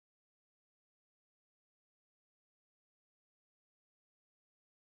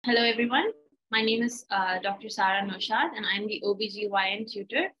Hello, everyone. My name is Dr. Sarah Naushad, and I'm the OBGYN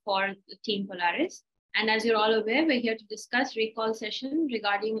tutor for Team Polaris. And as you're all aware, we're here to discuss recall session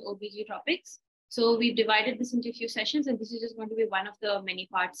regarding OBG topics. So we've divided this into a few sessions, and this is just going to be one of the many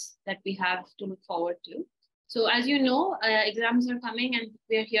parts that we have to look forward to. So as you know, exams are coming and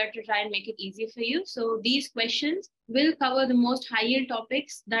we're here to try and make it easy for you. So these questions will cover the most high-yield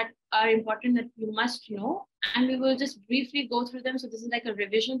topics that are important that you must know. And we will just briefly go through them. So this is like a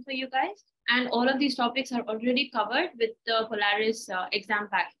revision for you guys. And all of these topics are already covered with the Polaris exam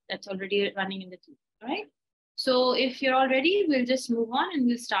pack that's already running in the team, all right? So if you're all ready, we'll just move on and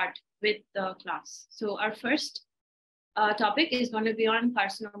we'll start with the class. So our first topic is going to be on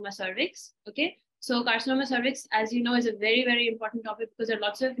carcinoma cervix, okay? So carcinoma cervix, as you know, is a very, very important topic because there are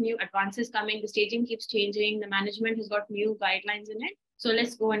lots of new advances coming. The staging keeps changing. The management has got new guidelines in it. So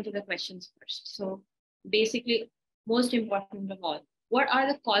let's go into the questions first. So basically, most important of all, what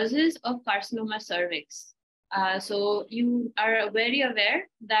are the causes of carcinoma cervix? So you are very aware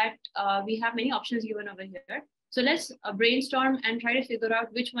that we have many options given over here. So let's brainstorm and try to figure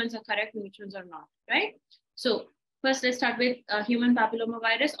out which ones are correct and which ones are not, right? So first, let's start with human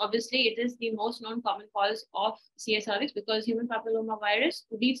papillomavirus. Obviously, it is the most known common cause of CS cervix because human papillomavirus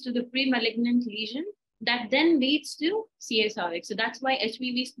leads to the pre-malignant lesion that then leads to CS cervix. So that's why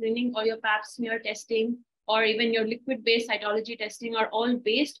HPV screening or your pap smear testing or even your liquid-based cytology testing are all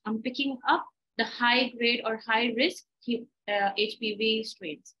based on picking up the high-grade or high-risk HPV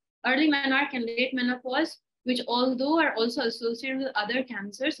strains. Early menarche and late menopause, which although are also associated with other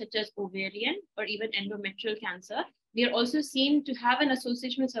cancers such as ovarian or even endometrial cancer, they are also seen to have an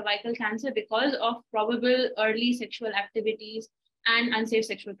association with cervical cancer because of probable early sexual activities and unsafe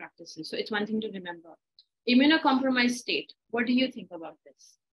sexual practices. So it's one thing to remember. Immunocompromised state, what do you think about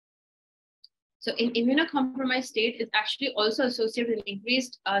this? So in immunocompromised state is actually also associated with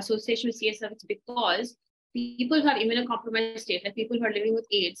increased association with CS cervix because people who have immunocompromised state, like people who are living with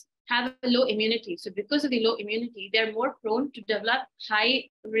AIDS, have a low immunity. So because of the low immunity, they're more prone to develop high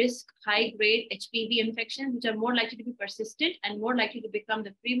risk, high grade HPV infections, which are more likely to be persistent and more likely to become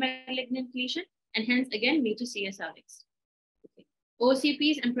the pre-malignant lesion and hence again lead to CS cervix. Okay.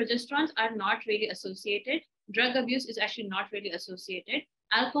 OCPs and progesterones are not really associated. Drug abuse is actually not really associated.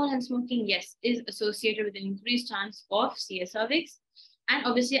 Alcohol and smoking, yes, is associated with an increased chance of CS cervix. And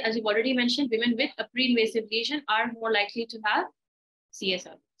obviously, as you've already mentioned, women with a pre-invasive lesion are more likely to have CS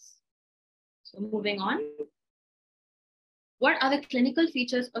cervix. So moving on. What are the clinical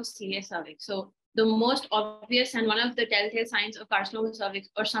features of CS cervix? So the most obvious and one of the telltale signs of carcinoma cervix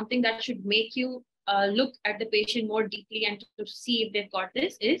or something that should make you look at the patient more deeply and to see if they've got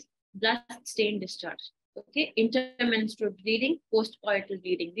this is blood-stained discharge. Okay, intermenstrual bleeding, postcoital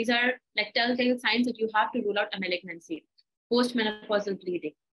bleeding. These are like telltale signs that you have to rule out a malignancy. Postmenopausal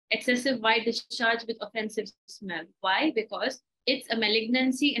bleeding, excessive white discharge with offensive smell. Why? Because it's a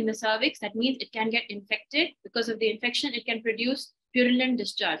malignancy in the cervix. That means it can get infected. Because of the infection, it can produce purulent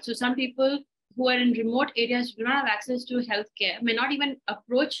discharge. So some people who are in remote areas do not have access to healthcare, may not even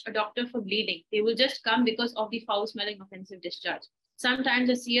approach a doctor for bleeding. They will just come because of the foul smelling offensive discharge. Sometimes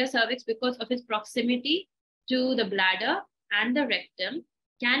the CS cervix, because of its proximity to the bladder and the rectum,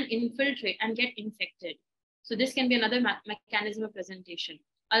 can infiltrate and get infected. So this can be another mechanism of presentation.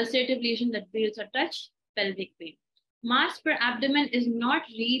 Ulcerative lesion that builds or touch, pelvic pain. Mass per abdomen is not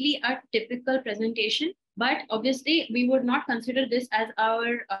really a typical presentation, but obviously we would not consider this as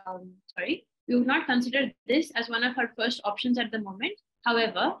our, we would not consider this as one of our first options at the moment.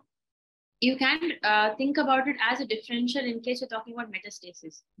 However, you can think about it as a differential in case you're talking about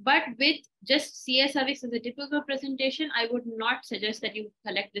metastasis. But with just CS cervix as a typical presentation, I would not suggest that you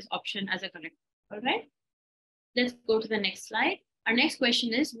select this option as a correct. All right. Let's go to the next slide. Our next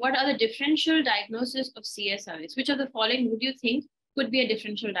question is, what are the differential diagnoses of CS cervix? Which of the following would you think could be a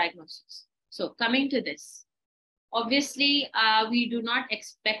differential diagnosis? So coming to this, obviously, we do not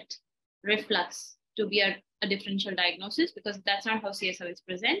expect reflux to be a differential diagnosis because that's not how CS cervix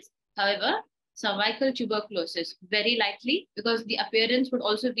presents. However, cervical tuberculosis, very likely because the appearance would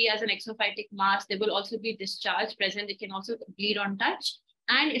also be as an exophytic mass. There will also be discharge present. It can also bleed on touch.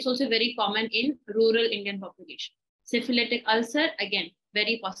 And it's also very common in rural Indian population. Syphilitic ulcer, again,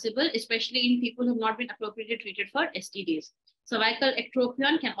 very possible, especially in people who have not been appropriately treated for STDs. Cervical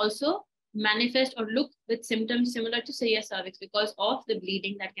ectropion can also manifest or look with symptoms similar to CS cervix because of the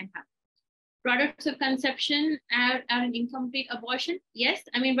bleeding that can happen. Products of conception are an incomplete abortion. Yes,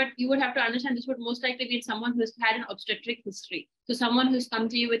 I mean, but you would have to understand this would most likely be someone who's had an obstetric history. So someone who's come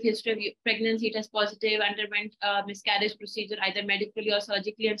to you with history of pregnancy, test positive, underwent miscarriage procedure, either medically or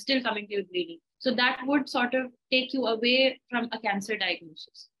surgically, and still coming to you with bleeding. So that would sort of take you away from a cancer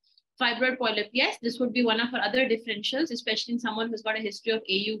diagnosis. Fibroid polyp, yes, this would be one of our other differentials, especially in someone who's got a history of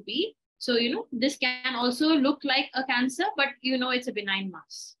AUB. So, this can also look like a cancer, but it's a benign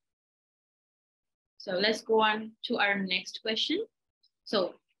mass. So let's go on to our next question.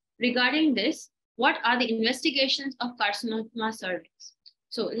 So regarding this, what are the investigations of carcinoma cervix?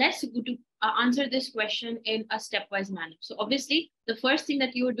 So let's go to answer this question in a stepwise manner. So obviously, the first thing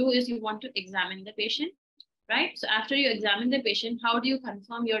that you would do is you want to examine the patient, right? So after you examine the patient, how do you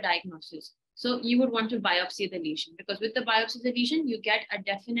confirm your diagnosis? So you would want to biopsy the lesion, because with the biopsy of the lesion, you get a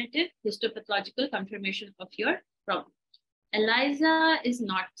definitive histopathological confirmation of your problem. ELISA is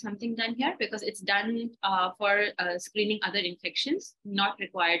not something done here because it's done for screening other infections, not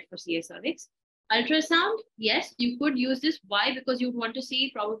required for CA cervix. Ultrasound, yes, you could use this. Why? Because you would want to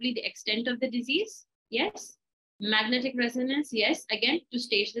see probably the extent of the disease. Yes. Magnetic resonance, yes, again, to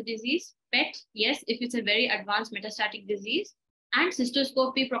stage the disease. PET, yes, if it's a very advanced metastatic disease. And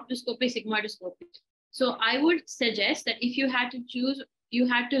cystoscopy, proctoscopy, sigmoidoscopy. So I would suggest that if you had to choose, you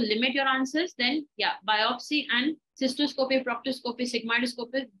had to limit your answers, then yeah, biopsy and cystoscopy, proctoscopy,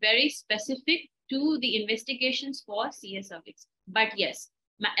 sigmoidoscopy, very specific to the investigations for CA cervix. But yes,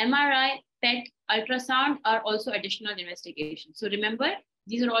 MRI, PET, ultrasound are also additional investigations. So remember,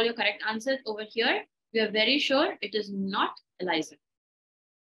 these are all your correct answers over here. We are very sure it is not ELISA.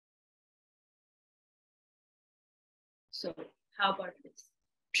 So how about this?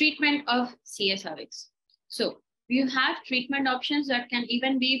 Treatment of CA cervix. So you have treatment options that can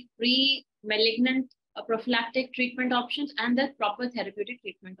even be pre-malignant prophylactic treatment options and the proper therapeutic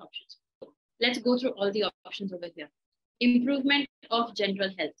treatment options. Let's go through all the options over here. Improvement of general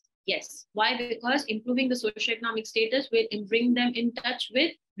health. Yes. Why? Because improving the socioeconomic status will bring them in touch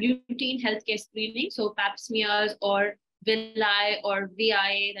with routine healthcare screening. So pap smears or villi or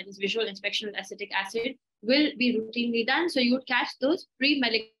VIA, that is visual inspection with acetic acid, will be routinely done. So you would catch those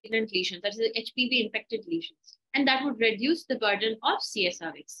pre-malignant lesions, that is the HPV infected lesions. And that would reduce the burden of CA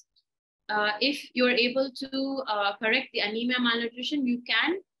cervix. If you're able to correct the anemia malnutrition, you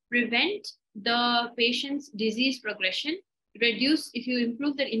can prevent the patient's disease progression, reduce, if you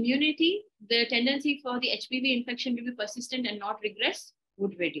improve their immunity, the tendency for the HPV infection to be persistent and not regress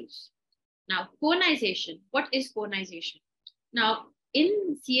would reduce. Now, conization. What is conization? Now,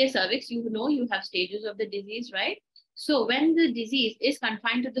 in CA cervix, you have stages of the disease, right? So when the disease is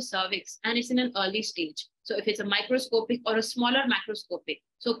confined to the cervix and it's in an early stage, so if it's a microscopic or a smaller macroscopic,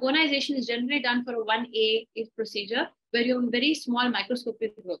 so conization is generally done for a 1A procedure where you have very small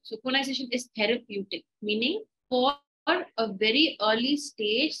microscopic growth. So conization is therapeutic, meaning for a very early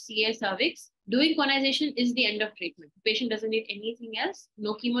stage CA cervix, doing conization is the end of treatment. The patient doesn't need anything else,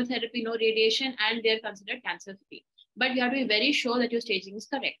 no chemotherapy, no radiation, and they're considered cancer-free. But you have to be very sure that your staging is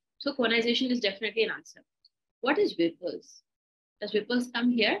correct. So conization is definitely an answer. What is Whipple's? Does Whipple's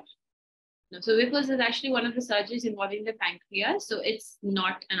come here? No. So Whipple's is actually one of the surgeries involving the pancreas. So it's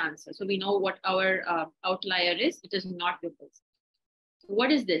not an answer. So we know what our outlier is. It is not Whipple's.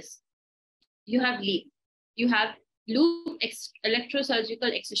 What is this? You have LEAP. You have loop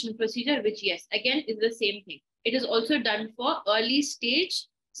electrosurgical excision procedure, which yes, again is the same thing. It is also done for early stage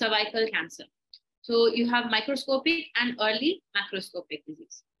cervical cancer. So you have microscopic and early macroscopic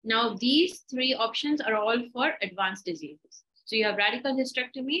disease. Now, these three options are all for advanced diseases. So you have radical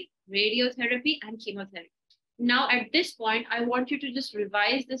hysterectomy, radiotherapy, and chemotherapy. Now, at this point, I want you to just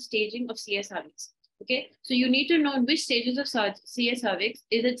revise the staging of CA cervix. Okay, so you need to know in which stages of CA cervix,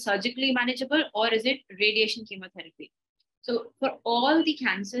 is it surgically manageable or is it radiation chemotherapy? So for all the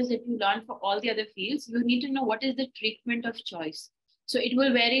cancers that you learn for all the other fields, you need to know what is the treatment of choice. So it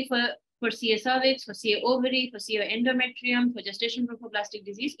will vary for CA cervix, for CA ovary, for CA endometrium, for gestational trophoblastic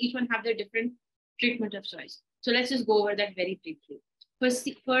disease. Each one have their different treatment of choice. So let's just go over that very briefly.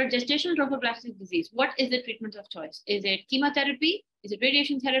 For gestational trophoblastic disease, what is the treatment of choice? Is it chemotherapy? Is it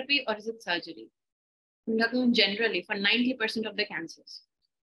radiation therapy? Or is it surgery? I'm talking generally for 90% of the cancers.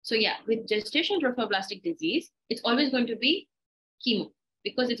 So yeah, with gestational trophoblastic disease, it's always going to be chemo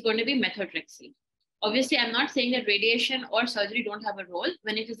because it's going to be methotrexate. Obviously, I'm not saying that radiation or surgery don't have a role.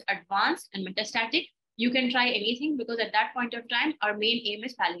 When it is advanced and metastatic, you can try anything because at that point of time, our main aim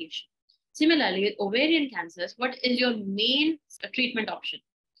is palliation. Similarly, with ovarian cancers, what is your main treatment option?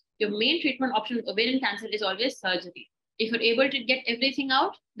 Your main treatment option with ovarian cancer is always surgery. If you're able to get everything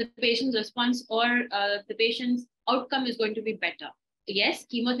out, the patient's response or the patient's outcome is going to be better. yes,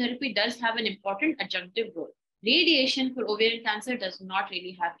 chemotherapy does have an important adjunctive role. Radiation for ovarian cancer does not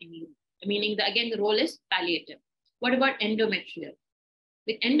really have any, meaning that again, the role is palliative. What about endometrial?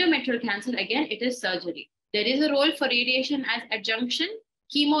 With endometrial cancer, again, it is surgery. There is a role for radiation as adjunction.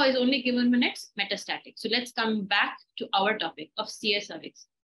 Chemo is only given when it's metastatic. So let's come back to our topic of CS cervix.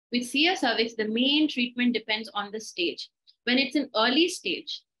 With CS cervix, the main treatment depends on the stage. When it's an early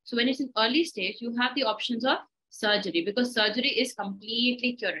stage, you have the options of surgery because surgery is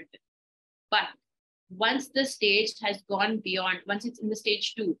completely curative. But once the stage has gone beyond, once it's in the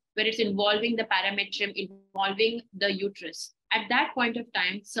stage 2, where it's involving the parametrium, involving the uterus, at that point of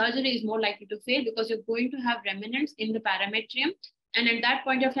time, surgery is more likely to fail because you're going to have remnants in the parametrium. And at that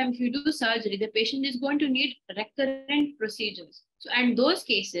point of time, if you do surgery, the patient is going to need recurrent procedures. So in those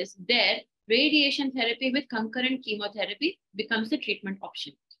cases, there, radiation therapy with concurrent chemotherapy becomes the treatment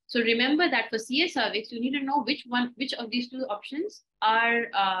option. So remember that for CS cervix, you need to know which of these two options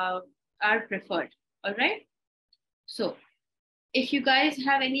are preferred. All right. So if you guys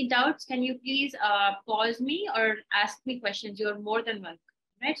have any doubts, can you please pause me or ask me questions? You're more than welcome.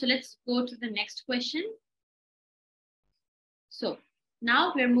 Right. So let's go to the next question. So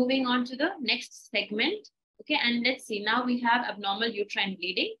now we're moving on to the next segment. Okay. And let's see. Now we have abnormal uterine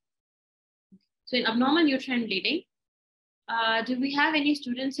bleeding. So in abnormal uterine bleeding, do we have any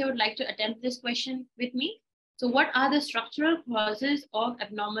students who would like to attempt this question with me? So what are the structural causes of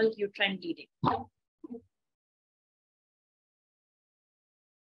abnormal uterine bleeding?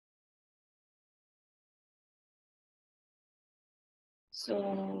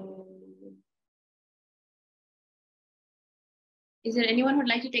 So is there anyone who would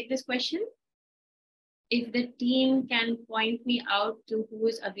like to take this question? If the team can point me out to who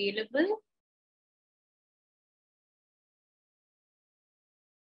is available.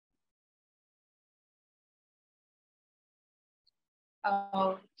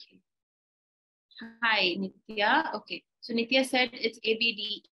 Okay. Hi, Nitya. Okay. So Nitya said it's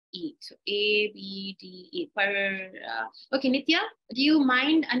ABDE. So ABDE. Okay, Nitya, do you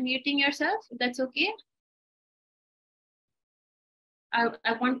mind unmuting yourself? If that's okay.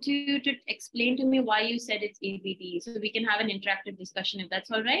 I want you to explain to me why you said it's ABDE so we can have an interactive discussion if that's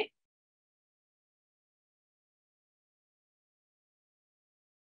all right.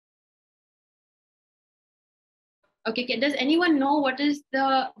 Okay, does anyone know what is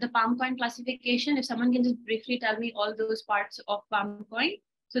the palm coin classification? If someone can just briefly tell me all those parts of palm coin,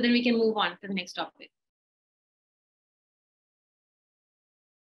 so then we can move on to the next topic.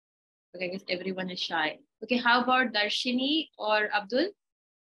 Okay, I guess everyone is shy. Okay, how about Darshini or Abdul?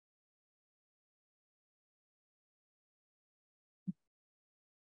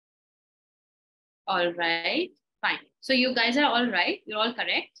 All right, fine. So you guys are all right. You're all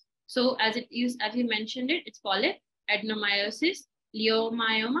correct. So as you mentioned it, it's polyp, adenomyosis,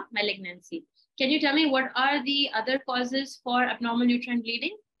 leiomyoma, malignancy. Can you tell me what are the other causes for abnormal uterine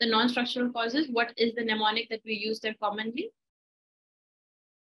bleeding? The non-structural causes, what is the mnemonic that we use there commonly?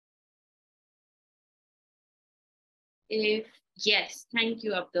 Yes, thank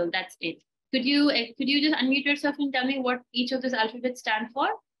you, Abdul. That's it. Could you just unmute yourself and tell me what each of those alphabets stand for?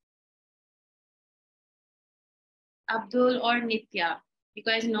 Abdul or Nitya? You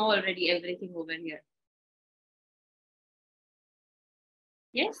guys know already everything over here.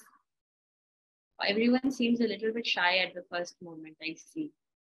 Yes? Everyone seems a little bit shy at the first moment, I see.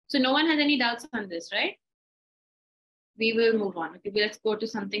 So no one has any doubts on this, right? We will move on. Okay, let's go to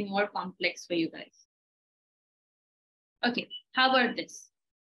something more complex for you guys. Okay, how about this?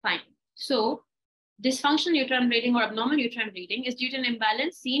 Fine. So dysfunctional uterine bleeding or abnormal uterine bleeding is due to an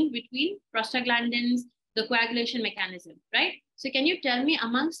imbalance seen between prostaglandins, the coagulation mechanism, right? So can you tell me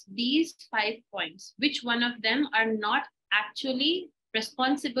amongst these 5 points, which one of them are not actually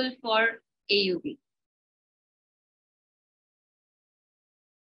responsible for AUB?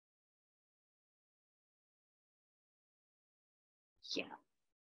 Yeah.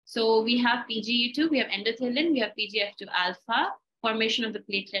 So we have PGE2, we have endothelin, we have PGF2 alpha, formation of the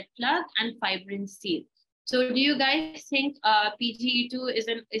platelet plug, and fibrin seal. So do you guys think PGE2 is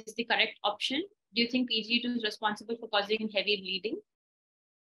the correct option? Do you think PGE2 is responsible for causing heavy bleeding?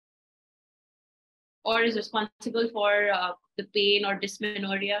 Or is responsible for the pain or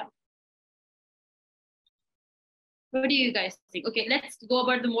dysmenorrhea? What do you guys think? Okay, let's go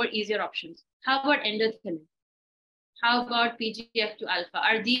about the more easier options. How about endothelin? How about PGF2 alpha?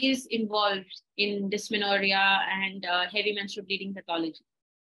 Are these involved in dysmenorrhea and heavy menstrual bleeding pathology?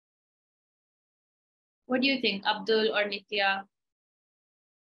 What do you think, Abdul or Nitya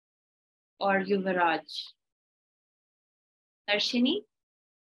or Yuvraj? Darshini?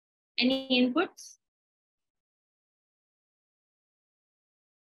 Any inputs?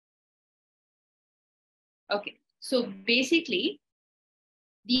 Okay, so basically,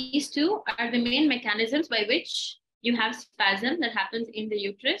 these two are the main mechanisms by which you have spasm that happens in the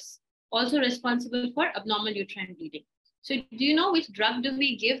uterus, also responsible for abnormal uterine bleeding. So do you know which drug do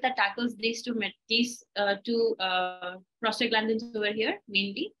we give that tackles these two prostaglandins over here,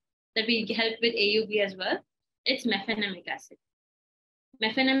 mainly, that we help with AUB as well? It's mefenamic acid.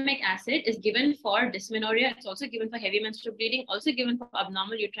 Mefenamic acid is given for dysmenorrhea. It's also given for heavy menstrual bleeding, also given for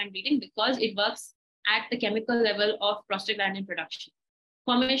abnormal uterine bleeding because it works at the chemical level of prostaglandin production.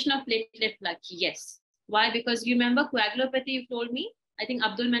 Formation of platelet plug, yes. Why? Because you remember coagulopathy, you told me. I think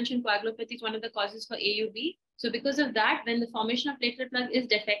Abdul mentioned coagulopathy is one of the causes for AUB. So because of that, when the formation of platelet plug is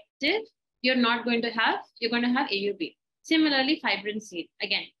defective, you're going to have AUB. Similarly, fibrin seed,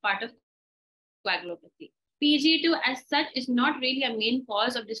 again, part of coagulopathy. PGE2 as such is not really a main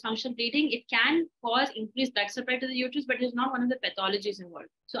cause of dysfunctional bleeding. It can cause increased blood supply to the uterus, but it's not one of the pathologies involved.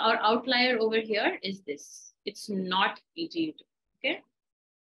 So our outlier over here is this. It's not PGE2, okay?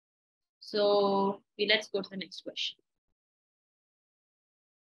 So let's go to the next question.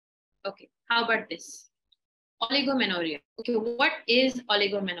 Okay, how about this? Oligomenorrhea. Okay, what is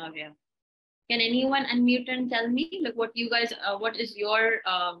oligomenorrhea? Can anyone unmute and tell me, like, what you guys, what is your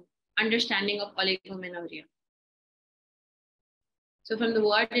understanding of oligomenorrhea? So from the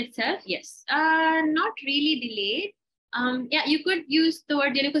word itself, yes, not really delayed. Yeah, you could use the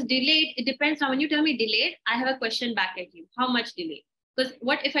word delayed because delayed, it depends on when you tell me delayed, I have a question back at you. How much delayed? Because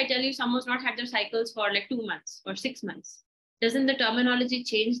what if I tell you someone's not had their cycles for like 2 months or 6 months? Doesn't the terminology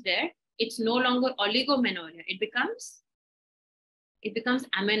change there? It's no longer oligomenorrhea. It becomes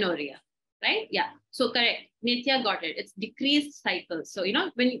amenorrhea, right? Yeah. So correct. Nitya got it. It's decreased cycles. So,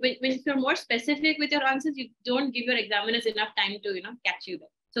 when you're more specific with your answers, you don't give your examiners enough time to, catch you there.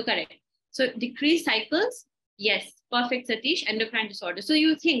 So correct. So decreased cycles, yes. Perfect, Satish. Endocrine disorder. So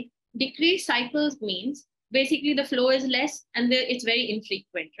you think decreased cycles means basically the flow is less and it's very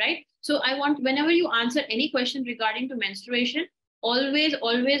infrequent, right? So I want, whenever you answer any question regarding to menstruation, always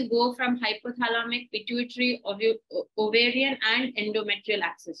go from hypothalamic, pituitary, ovarian, and endometrial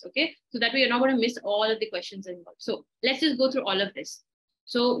axis, okay? So that way you're not going to miss all of the questions involved. So let's just go through all of this.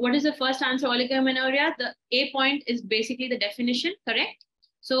 So what is the first answer, oligomenorrhea? The A point is basically the definition, correct?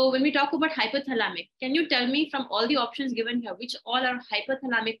 So when we talk about hypothalamic, can you tell me from all the options given here, which all are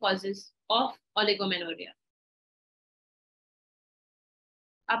hypothalamic causes of oligomenorrhea?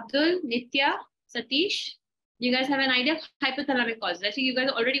 Abdul, Nitya, Satish, you guys have an idea of hypothalamic causes? I think you guys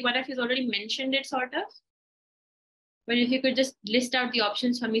already, one of you has already mentioned it sort of. But if you could just list out the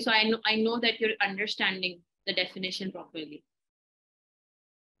options for me so I know that you're understanding the definition properly.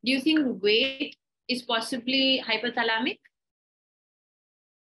 Do you think weight is possibly hypothalamic?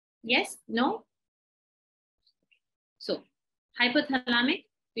 Yes? No? So hypothalamic,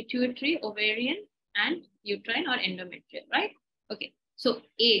 pituitary, ovarian, and uterine or endometrial, right? Okay. So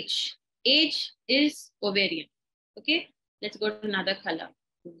age is ovarian. Okay. Let's go to another color.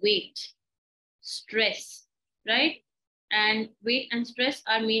 Weight, stress, right? And weight and stress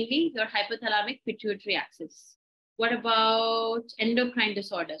are mainly your hypothalamic pituitary axis. What about endocrine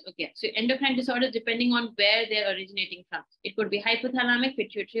disorders? Okay, so endocrine disorders, depending on where they're originating from. It could be hypothalamic,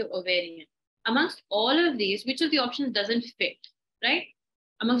 pituitary, ovarian. Amongst all of these, which of the options doesn't fit, right?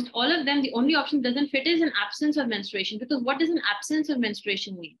 Amongst all of them, the only option that doesn't fit is an absence of menstruation. Because what does an absence of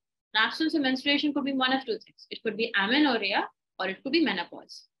menstruation mean? An absence of menstruation could be one of two things. It could be amenorrhea or it could be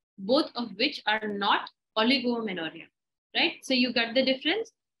menopause, both of which are not oligomenorrhea, right? So you got the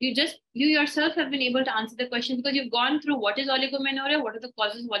difference. You yourself have been able to answer the question because you've gone through what is oligomenorrhea, what are the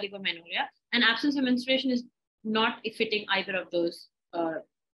causes of oligomenorrhea, and absence of menstruation is not fitting either of those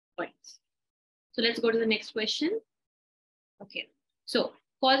points. So let's go to the next question. Okay, so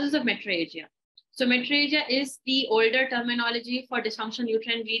causes of metrorrhagia. So metrorrhagia is the older terminology for dysfunctional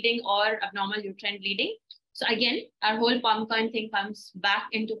uterine bleeding or abnormal uterine bleeding. So again, our whole palm coin thing comes back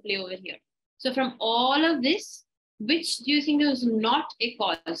into play over here. So from all of this, which do you think is not a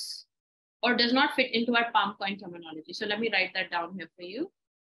cause or does not fit into our palm coin terminology? So let me write that down here for you.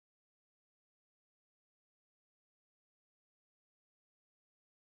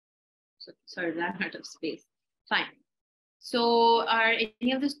 So, sorry, ran out of space. Fine. So are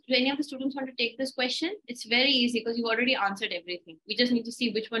any of the students want to take this question? It's very easy because you already answered everything. We just need to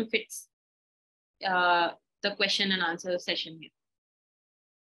see which one fits the question and answer session here.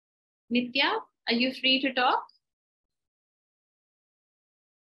 Nitya, are you free to talk?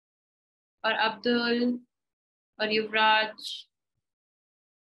 Or Abdul, or Yuvraj?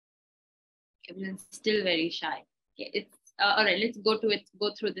 Everyone's still very shy. Okay, it's all right. Let's go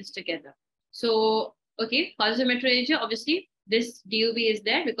through this together. So, okay, causes of metrorrhagia. Obviously, this DUB is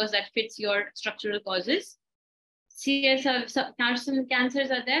there because that fits your structural causes. some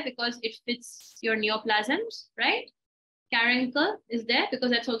cancers are there because it fits your neoplasms, right? Caruncle is there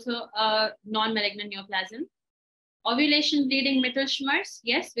because that's also a non-malignant neoplasm. Ovulation bleeding, Mittelschmerz,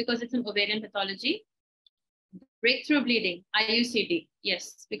 yes, because it's an ovarian pathology. Breakthrough bleeding, IUCD,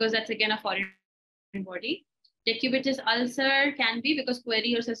 yes, because that's again a foreign body. Decubitus ulcer can be because query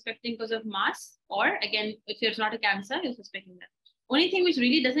you're suspecting because of mass, or again, if it's not a cancer, you're suspecting that. Only thing which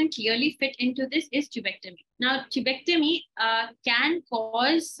really doesn't clearly fit into this is tubectomy. Now, tubectomy can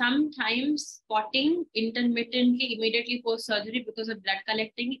cause sometimes spotting intermittently, immediately post-surgery because of blood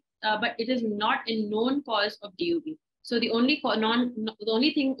collecting, but it is not a known cause of DUB. So the only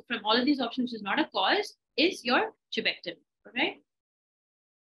thing from all of these options which is not a cause is your tubectomy, all right?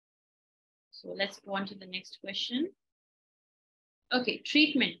 So let's go on to the next question. Okay,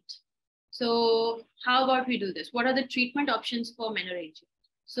 treatment. So how about we do this? What are the treatment options for menorrhagia?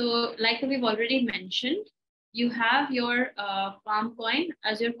 So like we've already mentioned, you have your palm coin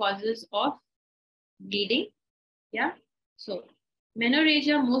as your causes of bleeding. Yeah. So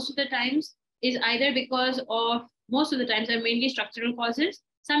menorrhagia most of the times is either because of, most of the times are mainly structural causes.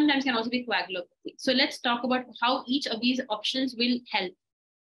 Sometimes can also be coagulopathy. So let's talk about how each of these options will help,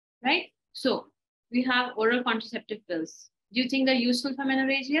 right? So we have oral contraceptive pills. Do you think they're useful for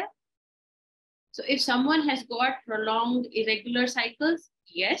menorrhagia? So if someone has got prolonged irregular cycles,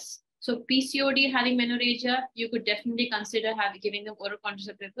 yes. So PCOD having menorrhagia, you could definitely consider giving them oral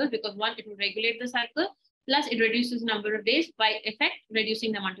contraceptive pills because one, it will regulate the cycle, plus it reduces the number of days, by effect,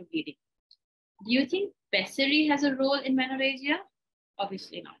 reducing the amount of bleeding. Do you think pessary has a role in menorrhagia?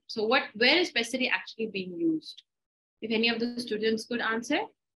 Obviously not. So where is pessary actually being used? If any of the students could answer,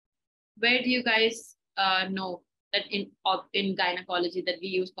 where do you guys know that in gynecology that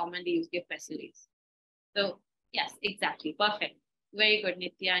we commonly give pessaries? So yes, exactly, perfect. Very good,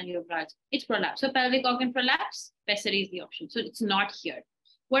 Nitya and Yuvraj. It's prolapse. So pelvic organ prolapse, pessary is the option. So it's not here.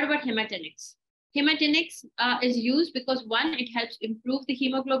 What about hematinics? Hematinics is used because one, it helps improve the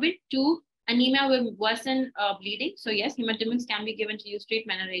hemoglobin. Two, anemia will worsen bleeding. So yes, hematinics can be given to use treat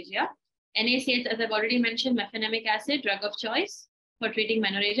menorrhagia. NaCH, as I've already mentioned, mefenamic acid, drug of choice for treating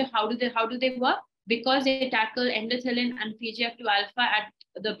menorrhagia. How do they work? Because they tackle endothelin and TGF2 alpha at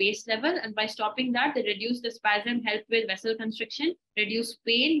the base level, and by stopping that, they reduce the spasm, help with vessel constriction, reduce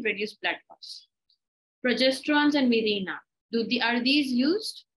pain, reduce blood loss. Progesterones and Mirena, are these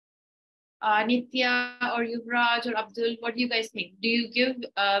used? Nitya or Yuvraj or Abdul, what do you guys think? Do you give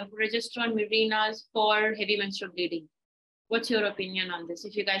progesterone, Mirenas for heavy menstrual bleeding? What's your opinion on this?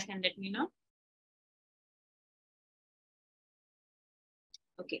 If you guys can let me know.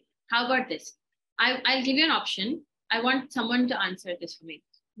 Okay, how about this? I'll give you an option. I want someone to answer this for me.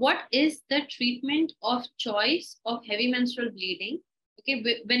 What is the treatment of choice of heavy menstrual bleeding? Okay,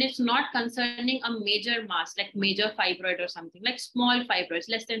 when it's not concerning a major mass, like major fibroid or something, like small fibroids,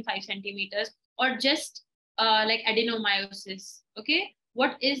 less than 5 centimeters, or just like adenomyosis. Okay,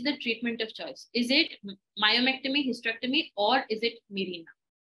 what is the treatment of choice? Is it myomectomy, hysterectomy, or is it Mirena?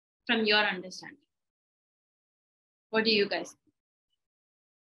 From your understanding, what do you guys think?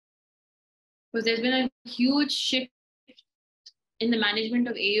 Because there's been a huge shift in the management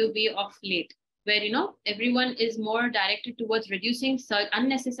of AUB of late, where everyone is more directed towards reducing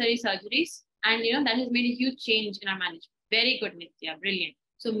unnecessary surgeries, and that has made a huge change in our management. Very good, Nitya, brilliant.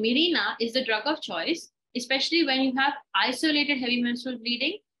 So Mirena is the drug of choice, especially when you have isolated heavy menstrual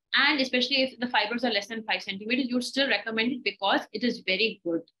bleeding, and especially if the fibers are less than 5 centimeters, you would still recommend it because it is very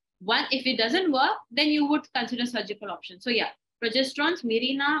good. One, if it doesn't work, then you would consider surgical option. So yeah, progesterones,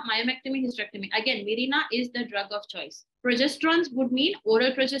 Mirena, myomectomy, hysterectomy. Again, Mirena is the drug of choice. Progesterones would mean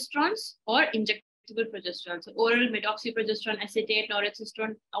oral progesterones or injectable progesterone. So oral medroxyprogesterone acetate,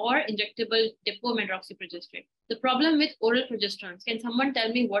 norelcestrone, or injectable depomedroxyprogesterone. The problem with oral progesterones, can someone tell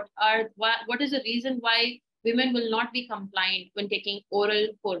me what is the reason why women will not be compliant when taking oral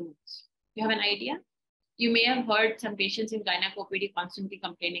hormones? You have an idea? You may have heard some patients in gynecopedy constantly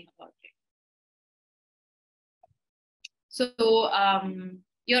complaining about it. So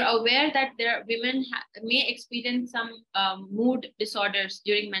you're aware that women may experience some mood disorders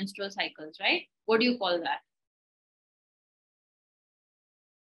during menstrual cycles, right? What do you call that?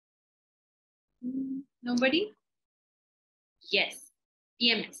 Nobody? Yes,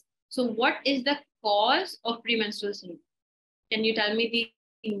 PMS. So what is the cause of premenstrual syndrome? Can you tell me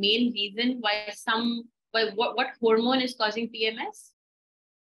the main reason why what hormone is causing PMS?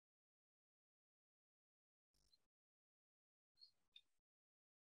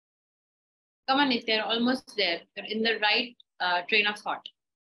 Come on, if they're almost there, they're in the right train of thought.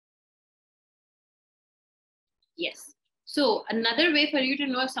 Yes. So another way for you to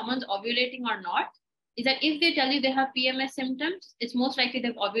know if someone's ovulating or not is that if they tell you they have PMS symptoms, it's most likely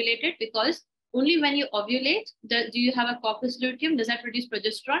they've ovulated, because only when you ovulate, do you have a corpus luteum? Does that produce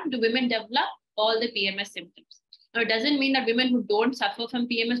progesterone? Do women develop all the PMS symptoms? Now, it doesn't mean that women who don't suffer from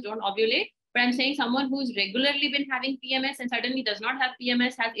PMS don't ovulate, but I'm saying someone who's regularly been having PMS and suddenly does not have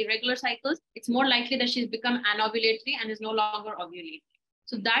PMS, has irregular cycles, it's more likely that she's become anovulatory and is no longer ovulating.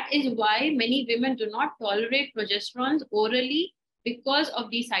 So that is why many women do not tolerate progesterones orally, because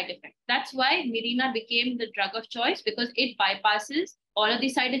of these side effects. That's why Mirena became the drug of choice, because it bypasses all of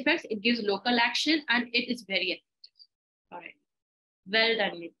these side effects. It gives local action and it is very effective. All right. Well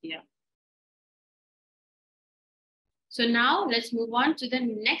done, Nitya. So now let's move on to the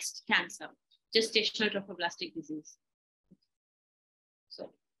next cancer, gestational trophoblastic disease.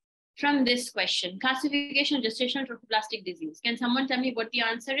 So from this question, classification of gestational trophoblastic disease. Can someone tell me what the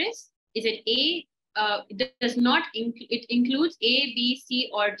answer is? Is it A? It does not it includes A, B, C,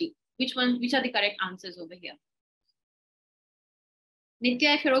 or D. Which are the correct answers over here?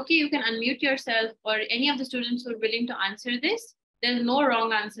 Nitya, if you're okay, you can unmute yourself, or any of the students who are willing to answer this. There's no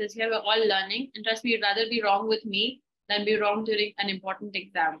wrong answers here. We're all learning. And trust me, you'd rather be wrong with me than be wrong during an important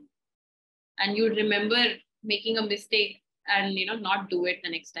exam. And you remember making a mistake and not do it the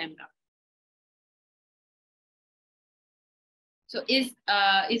next time around. So is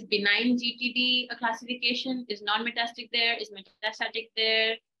benign GTD a classification? Is non-metastatic there? Is metastatic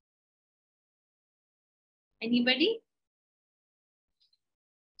there? Anybody?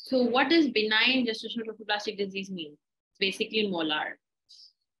 So what does benign gestational trophoblastic disease mean? It's basically molar.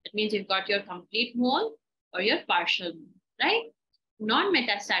 It means you've got your complete mole or your partial mole, right?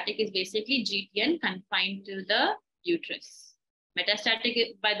 Non-metastatic is basically GTN confined to the uterus.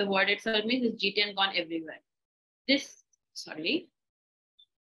 Metastatic, by the word itself, means it's GTN gone everywhere.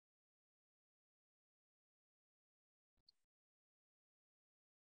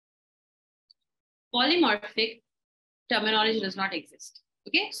 Polymorphic terminology does not exist.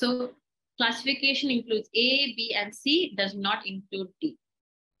 Okay, so classification includes A, B, and C, does not include D.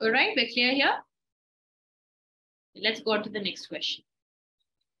 All right, we're clear here? Let's go on to the next question.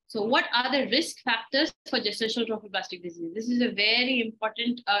 So what are the risk factors for gestational trophoblastic disease? This is a very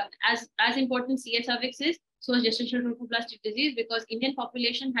important, as important CA cervix is, so is gestational trophoblastic disease, because Indian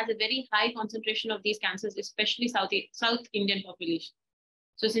population has a very high concentration of these cancers, especially South Indian population.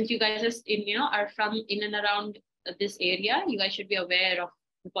 So since you guys are from in and around this area, you guys should be aware of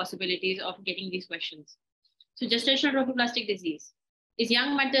the possibilities of getting these questions. So gestational trophoblastic disease. Is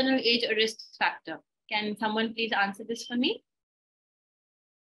young maternal age a risk factor? Can someone please answer this for me?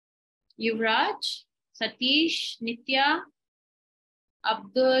 Yuvraj, Satish, Nitya,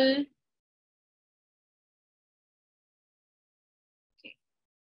 Abdul. Okay.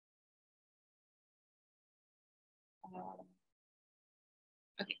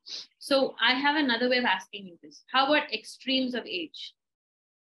 Okay, so I have another way of asking you this. How about extremes of age?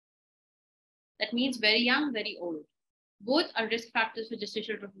 That means very young, very old. Both are risk factors for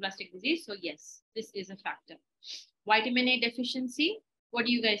gestational trophoblastic disease. So yes, this is a factor. Vitamin A deficiency, what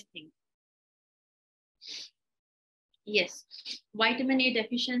do you guys think? Yes, vitamin A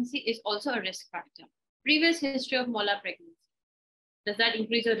deficiency is also a risk factor. Previous history of molar pregnancy. Does that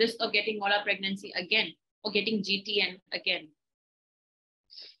increase the risk of getting molar pregnancy again or getting GTN again?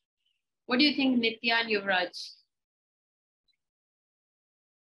 What do you think, Nitya and Yuvraj?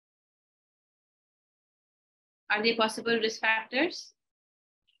 Are they possible risk factors?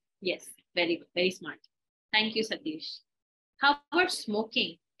 Yes, very good, very smart. Thank you, Satish. How about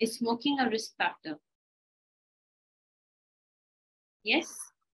smoking? Is smoking a risk factor? Yes.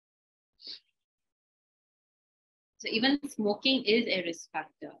 So even smoking is a risk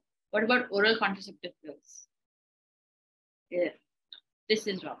factor. What about oral contraceptive pills? Yeah, this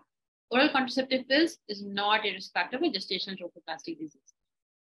is wrong. Oral contraceptive pills is not a risk factor for gestational trophoblastic disease.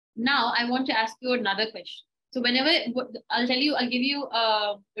 Now I want to ask you another question. So whenever I'll give you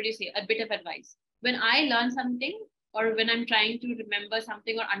a bit of advice. When I learn something, or when I'm trying to remember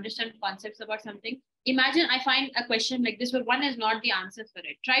something or understand concepts about something, imagine I find a question like this where one is not the answer for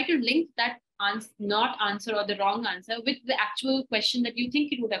it. Try to link that not answer or the wrong answer with the actual question that you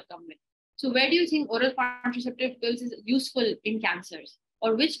think it would have come with. So where do you think oral contraceptive pills is useful in cancers?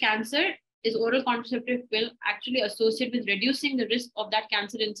 Or which cancer is oral contraceptive pill actually associated with reducing the risk of that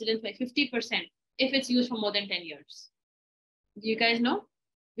cancer incidence by 50% if it's used for more than 10 years? Do you guys know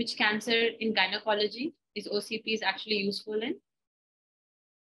which cancer in gynecology is OCP actually useful in?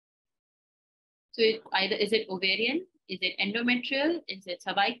 So is it ovarian? Is it endometrial? Is it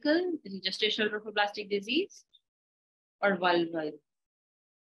cervical? Is it gestational trophoblastic disease? Or vulval?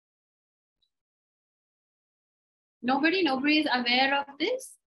 Nobody is aware of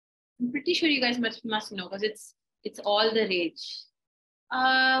this? I'm pretty sure you guys must know because it's all the rage.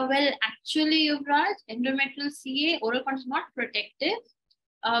 Well, actually, Yuvraj, endometrial CA, oral contact is not protective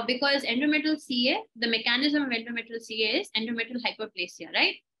because endometrial CA, the mechanism of endometrial CA is endometrial hyperplasia,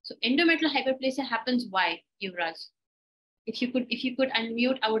 right? So endometrial hyperplasia happens why, Yuvraj? If you could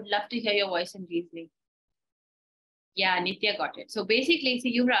unmute, I would love to hear your voice and reasoning. Yeah, Nitya got it. So basically,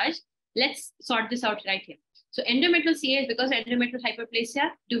 see, Yuvraj, let's sort this out right here. So endometrial CA is because of endometrial hyperplasia.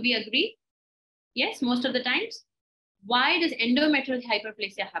 Do we agree? Yes, most of the times. Why does endometrial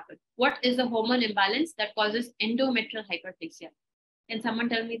hyperplasia happen? What is the hormone imbalance that causes endometrial hyperplasia? Can someone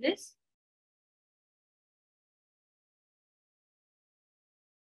tell me this?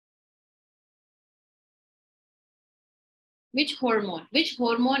 Which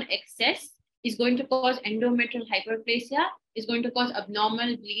hormone excess is going to cause endometrial hyperplasia, is going to cause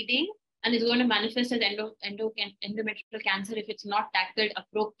abnormal bleeding, and is going to manifest as endometrial cancer if it's not tackled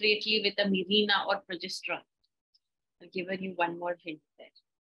appropriately with a Mirena or progesterone? I've given you one more hint there.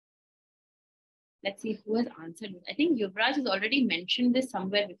 Let's see who has answered this. I think Yuvraj has already mentioned this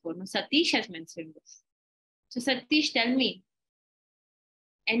somewhere before. No, Satish has mentioned this. So Satish, tell me,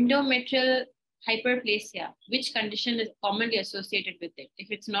 endometrial hyperplasia, which condition is commonly associated with it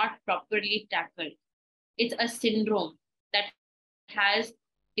if it's not properly tackled? It's a syndrome that has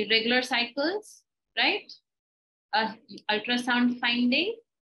irregular cycles, right? Ultrasound finding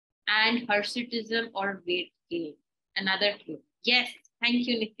and hirsutism or weight gain. Another clue. Yes, thank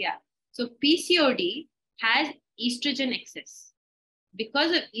you, Nitya. So PCOD has estrogen excess.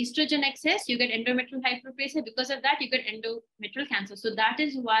 Because of estrogen excess, you get endometrial hyperplasia. Because of that, you get endometrial cancer. So that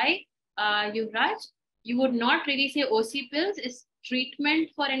is why, Yuvraj, you would not really say OC pills is treatment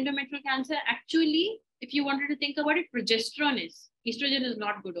for endometrial cancer. Actually, if you wanted to think about it, progesterone is. Estrogen is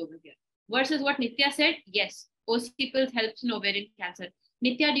not good over here. Versus what Nitya said, yes, OC pills helps in ovarian cancer.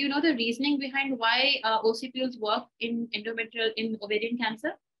 Nitya, do you know the reasoning behind why OC pills work in ovarian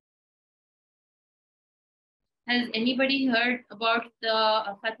cancer? Has anybody heard about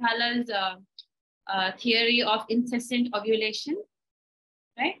the Fatala's theory of incessant ovulation?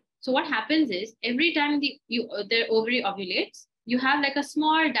 Right. So what happens is every time the ovary ovulates, you have like a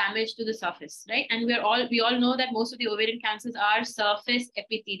small damage to the surface, right? And we all know that most of the ovarian cancers are surface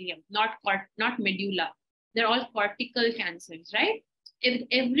epithelium, not medulla. They're all cortical cancers, right? If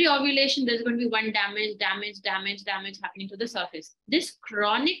every ovulation, there's going to be one damage happening to the surface. This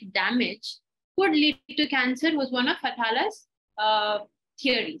chronic damage could lead to cancer was one of Fatala's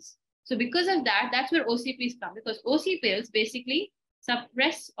theories. So because of that, that's where OC pills come, because OC pills basically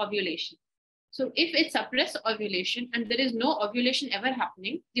suppress ovulation. So if it suppresses ovulation and there is no ovulation ever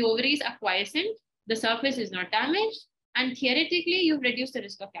happening, the ovaries are quiescent, the surface is not damaged, and theoretically, you've reduced the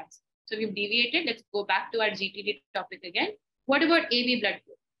risk of cancer. So we've deviated. Let's go back to our GTD topic again. What about AB blood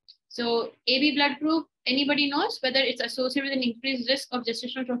group? So AB blood group, anybody knows whether it's associated with an increased risk of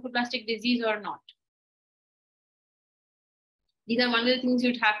gestational trophoblastic disease or not? These are one of the things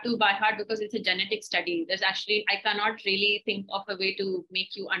you'd have to by heart because it's a genetic study. There's actually, I cannot really think of a way to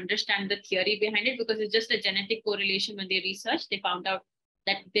make you understand the theory behind it because it's just a genetic correlation. When they researched, they found out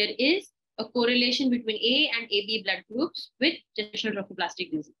that there is a correlation between A and AB blood groups with gestational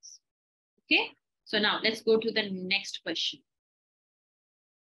trophoblastic disease. Okay, so now let's go to the next question.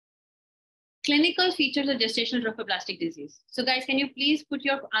 Clinical features of gestational trophoblastic disease. So guys, can you please put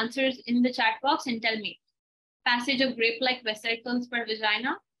your answers in the chat box and tell me? Passage of grape-like vesicles per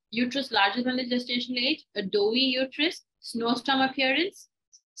vagina, uterus larger than the gestational age, a doughy uterus, snowstorm appearance,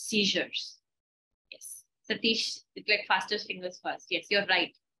 seizures. Yes, Satish, it's like fastest fingers first. Yes, you're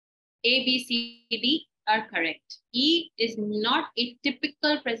right. A, B, C, D are correct. E is not a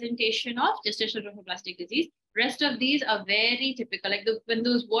typical presentation of gestational trophoblastic disease. Rest of these are very typical. Like when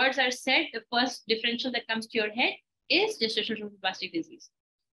those words are said, the first differential that comes to your head is gestational trophoblastic disease.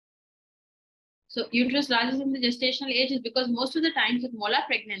 So uterus larger than the gestational age is because most of the times with molar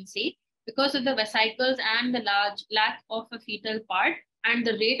pregnancy, because of the vesicles and the large lack of a fetal part and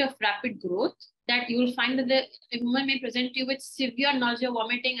the rate of rapid growth, that you will find that a woman may present to you with severe nausea,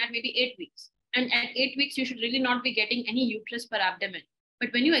 vomiting at maybe 8 weeks. And at 8 weeks, you should really not be getting any uterus per abdomen.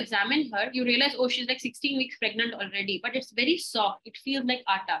 But when you examine her, you realize, oh, she's like 16 weeks pregnant already, but it's very soft. It feels like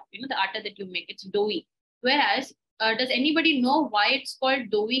atta, you know, the atta that you make, it's doughy. Whereas, does anybody know why it's called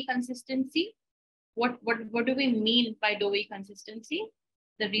doughy consistency? What do we mean by doughy consistency?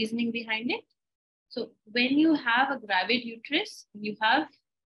 The reasoning behind it. So when you have a gravid uterus, you have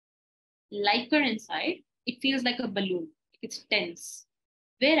liquor inside, it feels like a balloon. It's tense.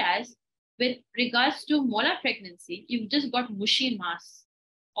 Whereas with regards to molar pregnancy, you've just got mushy mass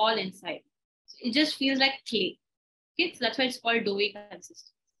all inside. So it just feels like clay. Okay, so that's why it's called doughy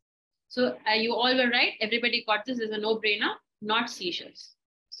consistency. So you all were right. Everybody got this as a no-brainer, not seizures.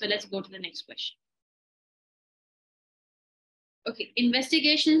 So let's go to the next question. Okay,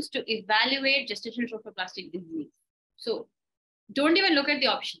 investigations to evaluate gestational trophoblastic disease. So don't even look at the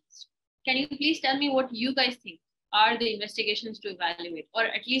options. Can you please tell me what you guys think are the investigations to evaluate, or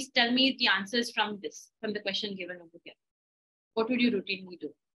at least tell me the answers from the question given over here. What would you routinely do?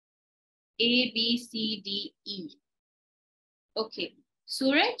 A, B, C, D, E. Okay,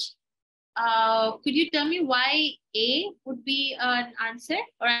 Suraj, could you tell me why A would be an answer?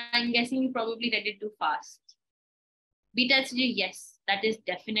 Or I'm guessing you probably read it too fast. Beta HCG, yes, that is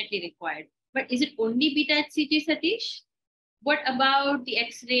definitely required. But is it only beta HCG, Satish? What about the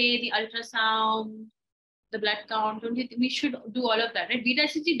X-ray, the ultrasound, the blood count? Don't you think we should do all of that, right? Beta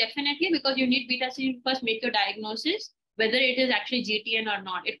HCG definitely, because you need beta HCG to first make your diagnosis, whether it is actually GTN or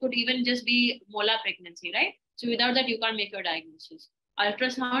not. It could even just be molar pregnancy, right? So without that, you can't make your diagnosis.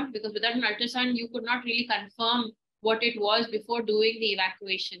 Ultrasound, because without an ultrasound, you could not really confirm what it was before doing the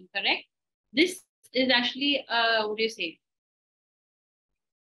evacuation, correct? This is actually, what do you say?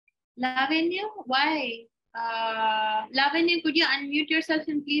 Lavanya, why? Lavanya, could you unmute yourself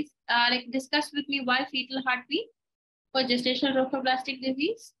and please discuss with me why fetal heartbeat for gestational trophoblastic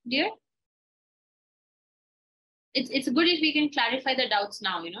disease, dear? It's good if we can clarify the doubts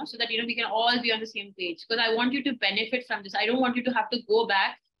now, so that, we can all be on the same page, because I want you to benefit from this. I don't want you to have to go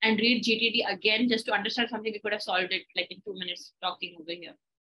back and read GTD again just to understand something we could have solved it like in 2 minutes talking over here.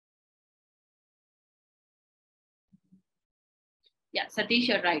 Yeah, Satish,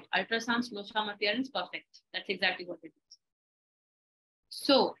 you're right. Ultrasound, snowstorm appearance, perfect. That's exactly what it is.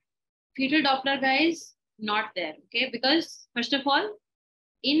 So, fetal Doppler, guys, not there, okay? Because, first of all,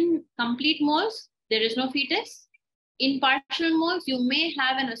 in complete moles, there is no fetus. In partial moles, you may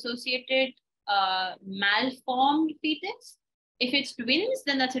have an associated malformed fetus. If it's twins,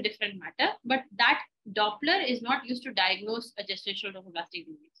 then that's a different matter. But that Doppler is not used to diagnose a gestational trophoblastic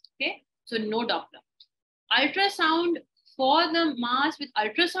disease, okay? So, no Doppler. Ultrasound, for the mass with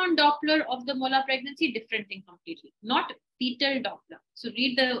ultrasound Doppler of the molar pregnancy, different thing completely, not fetal Doppler. So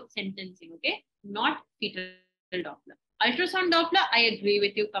read the sentencing, okay? Not fetal Doppler. Ultrasound Doppler, I agree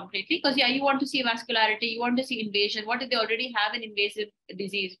with you completely, because yeah, you want to see vascularity, you want to see invasion. What if they already have an invasive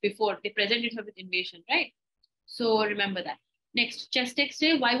disease before they present itself with invasion, right? So remember that. Next, chest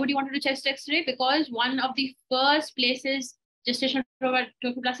X-ray. Why would you want to do chest X-ray? Because one of the first places gestational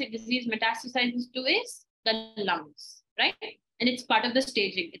trophoblastic disease metastasizes to is the lungs. Right? And it's part of the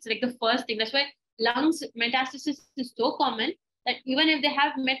staging. It's like the first thing. That's why lungs metastasis is so common that even if they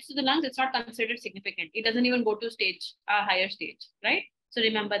have mets to the lungs, it's not considered significant. It doesn't even go to a higher stage, right? So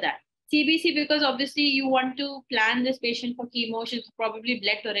remember that. CBC, because obviously you want to plan this patient for chemo, she's probably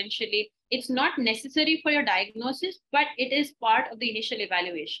bled torrentially. It's not necessary for your diagnosis, but it is part of the initial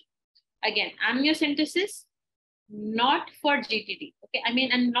evaluation. Again, amniocentesis, not for GTD. Okay, I mean,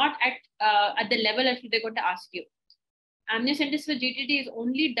 and not at the level that they're going to ask you. Amniocentesis for GTD is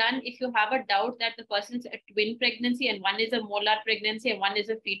only done if you have a doubt that the person's a twin pregnancy and one is a molar pregnancy and one is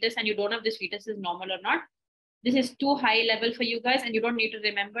a fetus, and you don't know if this fetus is normal or not. This is too high level for you guys and you don't need to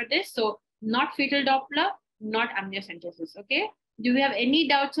remember this. So not fetal Doppler, not amniocentesis, okay? Do we have any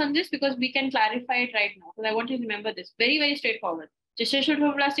doubts on this? Because we can clarify it right now. Because I want you to remember this. Very, very straightforward. Gestational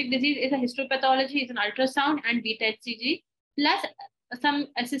trophoblastic disease is a histopathology, it's an ultrasound and beta HCG, plus some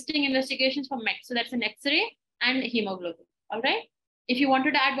assisting investigations for MET. So that's an X-ray and hemoglobin, all right? If you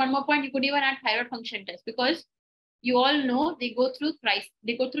wanted to add one more point, you could even add thyroid function test, because you all know they go through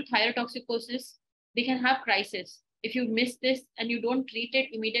thyrotoxicosis, they can have crisis. If you miss this and you don't treat it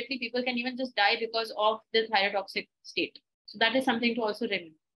immediately, people can even just die because of the thyrotoxic state. So that is something to also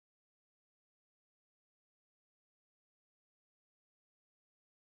remember.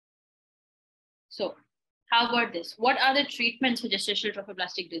 So how about this? What are the treatments for gestational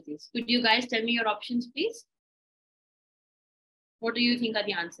trophoblastic disease? Could you guys tell me your options, please? What do you think are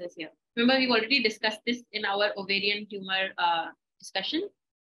the answers here? Remember, we've already discussed this in our ovarian tumor discussion.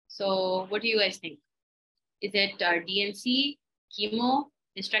 So what do you guys think? Is it DNC, chemo,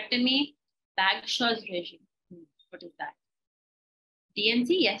 hysterectomy, Bagshaw's regime? What is that? DNC,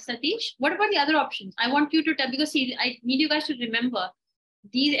 yes, Satish. What about the other options? I want you to tell, because see, I need you guys to remember,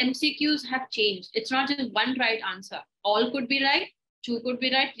 these MCQs have changed. It's not just one right answer. All could be right. 2 could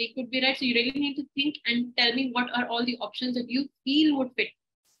be right, 3 could be right. So you really need to think and tell me what are all the options that you feel would fit.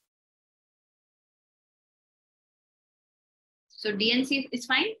 So DNC is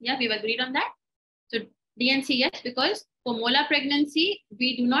fine. Yeah, we've agreed on that. So DNC, yes, because for molar pregnancy,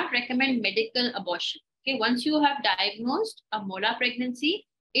 we do not recommend medical abortion. Okay, once you have diagnosed a molar pregnancy,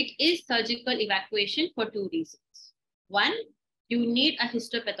 it is surgical evacuation for 2 reasons. One, You need a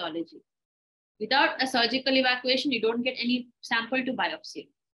histopathology. Without a surgical evacuation, you don't get any sample to biopsy.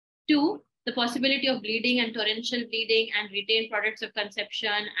 2, the possibility of bleeding and torrential bleeding and retained products of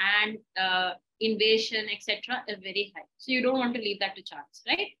conception and invasion, etc. is very high. So you don't want to leave that to chance,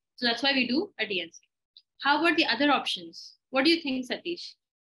 right? So that's why we do a DNC. How about the other options? What do you think, Satish?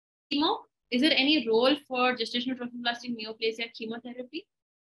 Chemo? Is there any role for gestational trophoblastic neoplasia chemotherapy?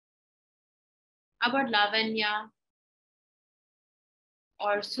 How about Lavanya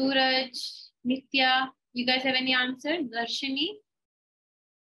or Suraj, Nitya? You guys have any answer? Darshini?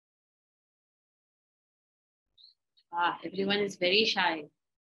 Everyone is very shy.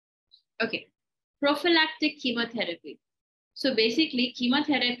 Okay, prophylactic chemotherapy. So basically,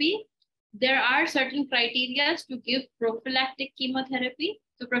 chemotherapy, there are certain criteria to give prophylactic chemotherapy.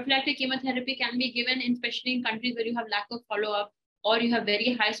 So prophylactic chemotherapy can be given, especially in countries where you have lack of follow-up or you have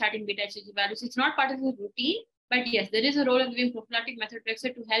very high starting beta HCG values. It's not part of the routine, but yes, there is a role of giving prophylactic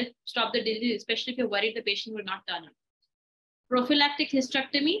methotrexate to help stop the disease, especially if you're worried the patient will not turn up. Prophylactic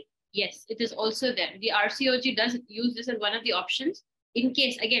hysterectomy, yes, it is also there. The RCOG does use this as one of the options in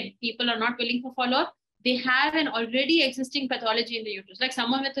case, again, people are not willing for follow-up. They have an already existing pathology in the uterus, like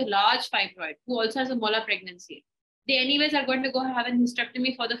someone with a large fibroid who also has a molar pregnancy. They anyways are going to go have a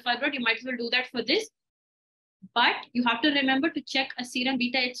hysterectomy for the fibroid. You might as well do that for this. But you have to remember to check a serum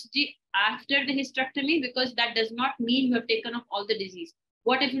beta HCG after the hysterectomy, because that does not mean you have taken off all the disease.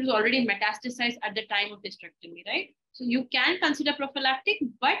 What if it was already metastasized at the time of hysterectomy, right? So you can consider prophylactic,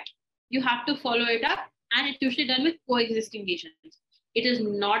 but you have to follow it up, and it's usually done with coexisting lesions. It is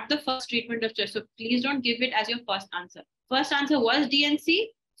not the first treatment of choice. So please don't give it as your first answer. First answer was DNC,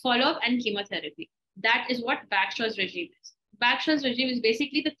 follow-up, and chemotherapy. That is what Bagshaw's regime is. Bagshaw's regime is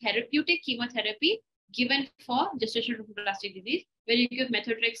basically the therapeutic chemotherapy given for gestational trophoblastic disease, where you give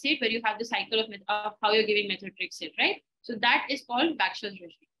methotrexate, where you have the cycle of how you're giving methotrexate, right? So that is called Bagshaw's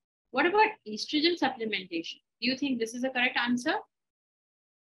regime. What about estrogen supplementation? Do you think this is a correct answer?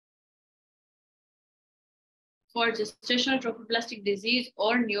 For gestational trophoblastic disease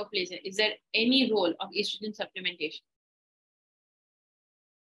or neoplasia, is there any role of estrogen supplementation?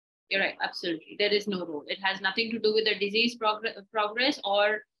 You're right, absolutely. There is no role. It has nothing to do with the disease progress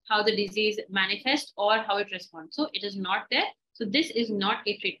or how the disease manifests or how it responds. So it is not there. So this is not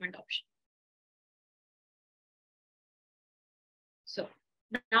a treatment option. So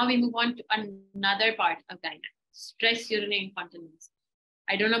now we move on to another part of gynecology, stress urinary incontinence.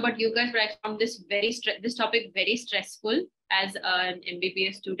 I don't know about you guys, but I found this topic very stressful as an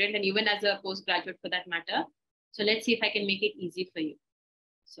MBBS student and even as a postgraduate for that matter. So let's see if I can make it easy for you.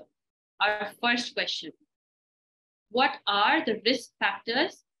 So our first question, what are the risk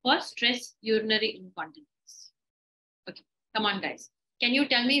factors for stress urinary incontinence? Okay, come on guys. Can you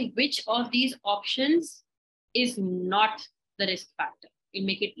tell me which of these options is not the risk factor? We'll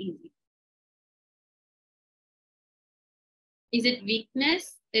make it easy. Is it weakness?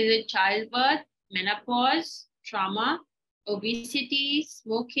 Is it childbirth, menopause, trauma, obesity,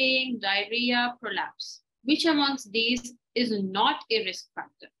 smoking, diarrhea, prolapse? Which amongst these is not a risk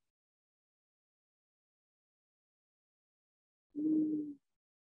factor?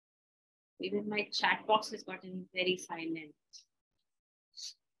 Even my chat box has gotten very silent.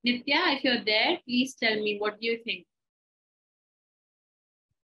 Nitya, if you're there, please tell me, what do you think?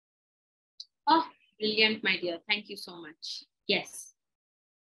 Oh, brilliant, my dear. Thank you so much. Yes,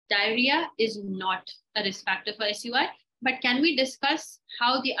 diarrhea is not a risk factor for SUI, but can we discuss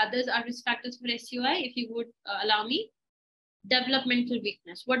how the others are risk factors for SUI, if you would allow me? Developmental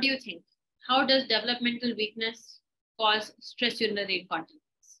weakness. What do you think? How does developmental weakness cause stress urinary incontinence?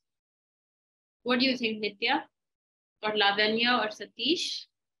 What do you think, Nitya? Or Lavanya or Satish?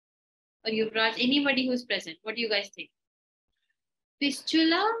 Or Yuvraj? Anybody who's present? What do you guys think?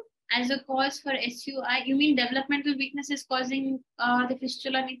 Fistula as a cause for SUI? You mean developmental weakness is causing the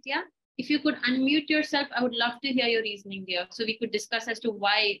fistula, Nitya? If you could unmute yourself, I would love to hear your reasoning there. So we could discuss as to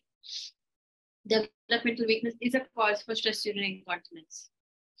why developmental weakness is a cause for stress urinary incontinence.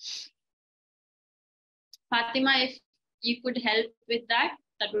 Fatima, if you could help with that,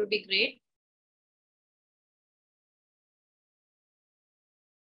 that would be great.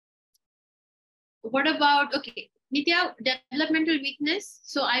 What about, okay, Nitya, developmental weakness.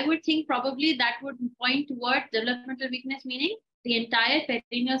 So I would think probably that would point toward developmental weakness, meaning the entire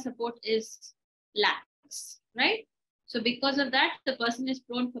perineal support is lax, right? So because of that, the person is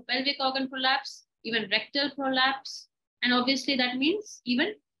prone for pelvic organ prolapse, even rectal prolapse. And obviously that means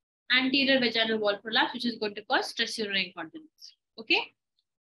even anterior vaginal wall prolapse, which is going to cause stress urinary incontinence. Okay.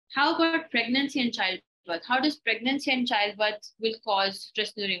 How about pregnancy and childbirth? How does pregnancy and childbirth will cause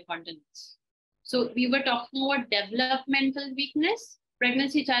stress urinary incontinence? So we were talking about developmental weakness.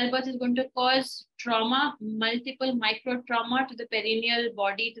 Pregnancy, childbirth is going to cause trauma, multiple micro trauma to the perineal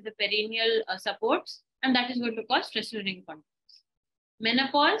body, to the perineal supports, and that is going to cause stress urinary incontinence.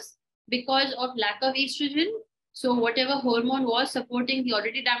 Menopause, because of lack of estrogen, so whatever hormone was supporting the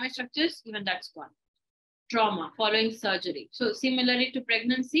already damaged structures, even that's gone. Trauma following surgery. So similarly to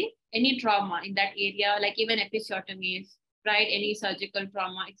pregnancy, any trauma in that area, like even episiotomies, right? Any surgical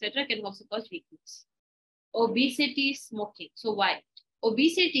trauma, etc., can also cause weakness. Obesity, smoking. So why?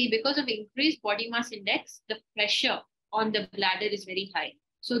 Obesity, because of increased body mass index, the pressure on the bladder is very high.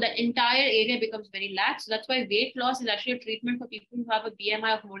 So the entire area becomes very lax. So that's why weight loss is actually a treatment for people who have a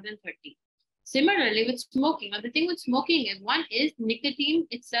BMI of more than 30. Similarly with smoking, now the thing with smoking is, one is nicotine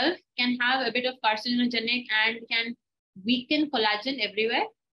itself can have a bit of carcinogenic and can weaken collagen everywhere.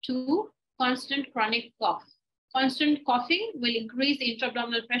 Two, constant chronic cough. Constant coughing will increase the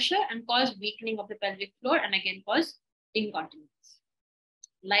intra-abdominal pressure and cause weakening of the pelvic floor and again cause incontinence.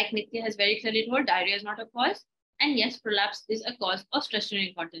 Like Nitya has very clearly told, diarrhea is not a cause. And yes, prolapse is a cause of stress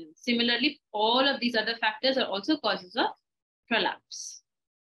urinary incontinence. Similarly, all of these other factors are also causes of prolapse.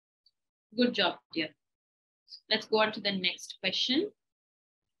 Good job, dear. Let's go on to the next question.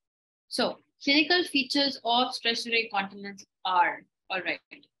 So, clinical features of stress urinary incontinence are, all right.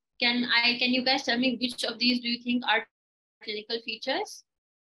 Can you guys tell me which of these do you think are clinical features?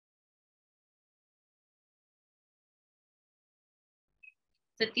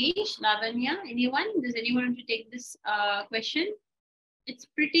 Satish, Lavanya, anyone? Does anyone want to take this question? It's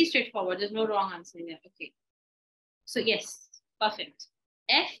pretty straightforward. There's no wrong answer there. Okay. So yes, perfect.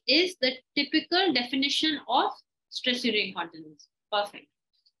 F is the typical definition of stress urinary incontinence. Perfect.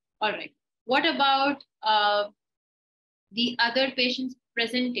 All right. What about the other patient's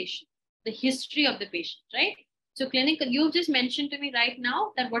presentation, the history of the patient, right? So clinical, you've just mentioned to me right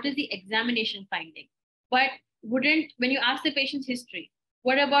now that what is the examination finding, but wouldn't, when you ask the patient's history,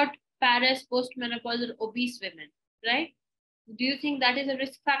 what about paras, postmenopausal, obese women, right? Do you think that is a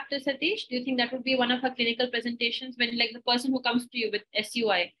risk factor, Satish? Do you think that would be one of her clinical presentations when, like, the person who comes to you with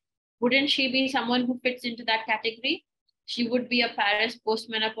SUI, wouldn't she be someone who fits into that category? She would be a paras,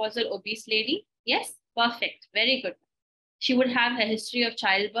 postmenopausal, obese lady. Yes, perfect. Very good. She would have a history of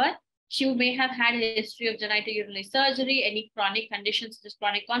childbirth. She may have had a history of genitourinary surgery, any chronic conditions such as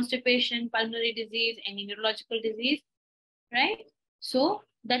chronic constipation, pulmonary disease, any neurological disease, right? So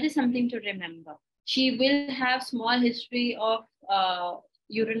that is something to remember. She will have small history of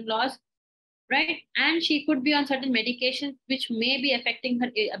urine loss, right? And she could be on certain medications which may be affecting her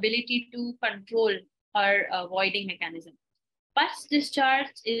ability to control her voiding mechanism. Pus discharge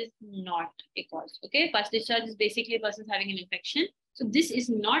is not a cause, okay? Pus discharge is basically a person having an infection. So this is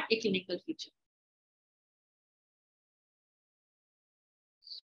not a clinical feature.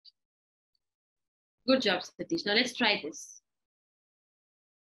 Good job, Satish. Now let's try this.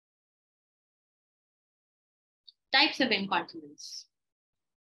 Types of incontinence.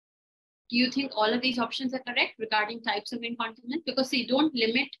 Do you think all of these options are correct regarding types of incontinence? Because see, don't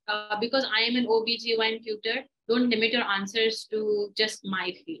limit, because I am an OBGYN tutor, don't limit your answers to just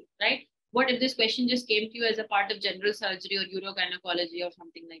my field, right? What if this question just came to you as a part of general surgery or urogynecology or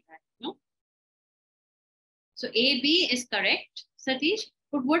something like that, no? So AB is correct, Satish,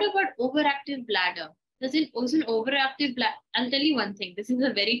 but what about overactive bladder? Wasn't overactive bladder? I'll tell you one thing, this is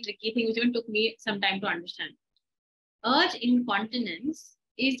a very tricky thing which even took me some time to understand. Urge incontinence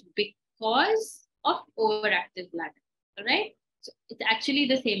is because of overactive bladder, all right? So it's actually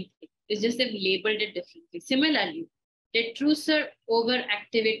the same thing. It's just they've labeled it differently. Similarly, detrusor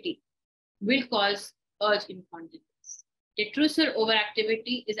overactivity will cause urge incontinence. Detrusor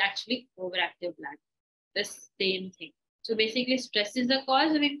overactivity is actually overactive bladder. The same thing. So basically, stress is the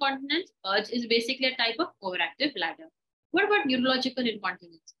cause of incontinence. Urge is basically a type of overactive bladder. What about neurological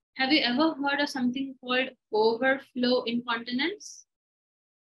incontinence? Have you ever heard of something called overflow incontinence?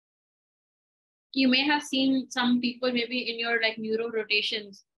 You may have seen some people maybe in your like neuro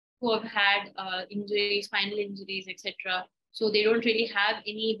rotations who have had injuries, spinal injuries, etc. So they don't really have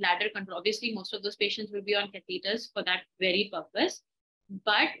any bladder control. Obviously, most of those patients will be on catheters for that very purpose.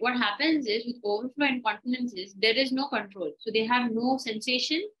 But what happens is with overflow incontinence is there is no control. So they have no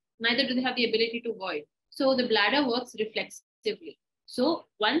sensation, neither do they have the ability to void. So the bladder works reflexively. So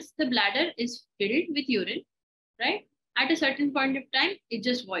once the bladder is filled with urine, right, at a certain point of time, it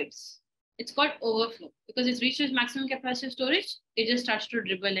just voids. It's called overflow because it's reached its maximum capacity of storage. It just starts to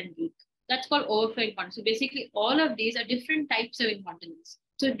dribble and leak. That's called overflow incontinence. So basically, all of these are different types of incontinence.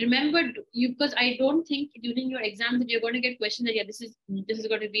 So remember, because I don't think during your exam that you're going to get questions that, yeah, this is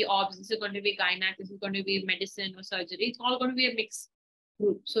going to be OBS, this is going to be gynec, this is going to be medicine or surgery. It's all going to be a mix.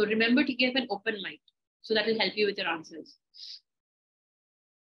 group. So remember to give an open mind. So that will help you with your answers.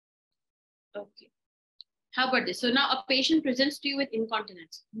 Okay. How about this? So now a patient presents to you with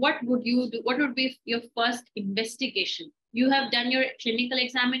incontinence. What would you do? What would be your first investigation? You have done your clinical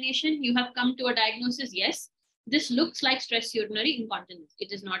examination. You have come to a diagnosis. Yes, this looks like stress urinary incontinence.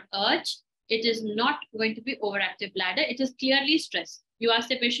 It is not urge. It is not going to be overactive bladder. It is clearly stress. You asked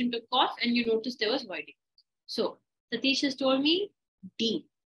the patient to cough and you noticed there was voiding. So Satish has told me D.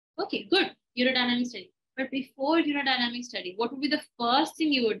 Okay, good. Urodynamic study. But before urodynamic study, what would be the first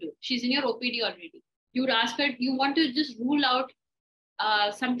thing you would do? She's in your OPD already. You would ask her, you want to just rule out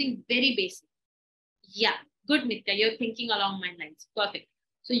something very basic. Yeah, good, Nitya. You're thinking along my lines. Perfect.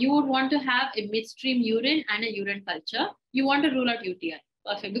 So you would want to have a midstream urine and a urine culture. You want to rule out UTI.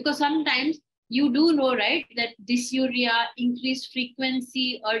 Perfect. Because sometimes you do know, right, that dysuria, increased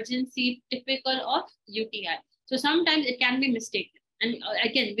frequency, urgency, typical of UTI. So sometimes it can be mistaken. And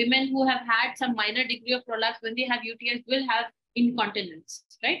again, women who have had some minor degree of prolapse when they have UTIs will have incontinence,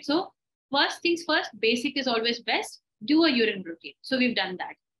 right? So first things first, basic is always best. Do a urine routine. So we've done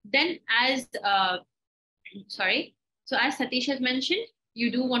that. Then as, so as Satish has mentioned,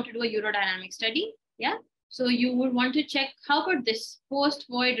 you do want to do a urodynamic study. Yeah. So you would want to check, how about this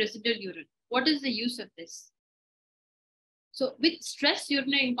post-void residual urine? What is the use of this? So with stress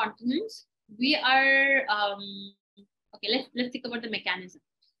urinary incontinence, we are, okay, let's think about the mechanism.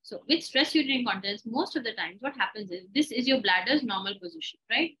 So with stress urinary incontinence, most of the times what happens is, this is your bladder's normal position,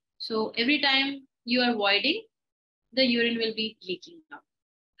 right? So every time you are voiding, the urine will be leaking out.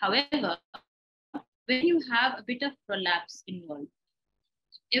 However, when you have a bit of prolapse involved,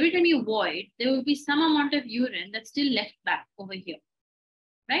 every time you void, there will be some amount of urine that's still left back over here,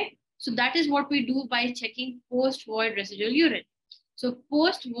 right? So that is what we do by checking post-void residual urine. So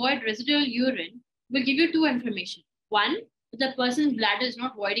post-void residual urine will give you two information. One, the person's bladder is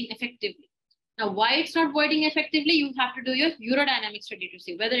not voiding effectively. Now, why it's not voiding effectively, you have to do your urodynamic study to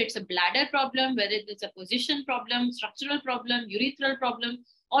see whether it's a bladder problem, whether it's a position problem, structural problem, urethral problem.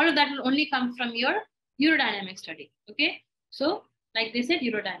 All of that will only come from your urodynamic study, okay? So, like they said,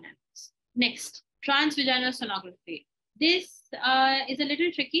 urodynamics. Next, transvaginal sonography. This is a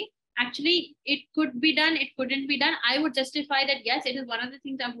little tricky. Actually, it could be done, it couldn't be done. I would justify that, yes, it is one of the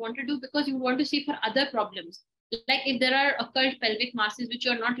things I want to do because you want to see for other problems. Like if there are occult pelvic masses which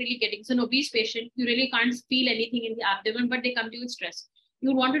you're not really getting. So an obese patient, you really can't feel anything in the abdomen, but they come to you with stress. You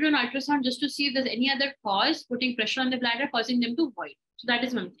would want to do an ultrasound just to see if there's any other cause putting pressure on the bladder, causing them to void. So that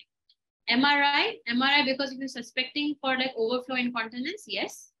is one thing. MRI, because if you're suspecting for like overflow incontinence,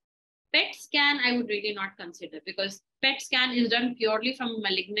 yes. PET scan, I would really not consider because PET scan is done purely from a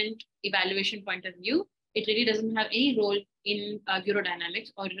malignant evaluation point of view. It really doesn't have any role in urodynamics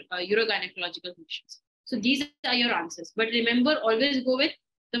or urogynecological conditions. So these are your answers. But remember, always go with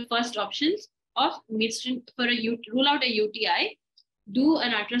the first options of midstream for rule out a UTI, do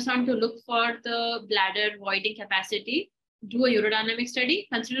an ultrasound to look for the bladder voiding capacity, do a urodynamic study,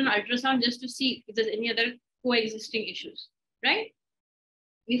 consider an ultrasound just to see if there's any other coexisting issues, right?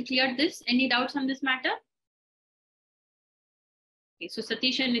 We've cleared this. Any doubts on this matter? Okay, so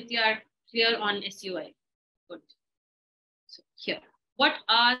Satish and Nitya are clear on SUI. Good. So here, what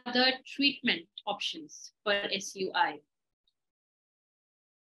are the treatment options for SUI?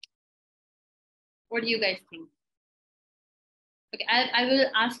 What do you guys think? Okay, I will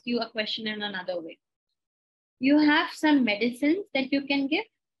ask you a question in another way. You have some medicines that you can give.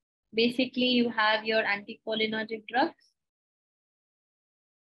 Basically, you have your anticholinergic drugs.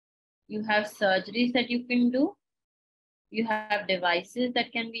 You have surgeries that you can do. You have devices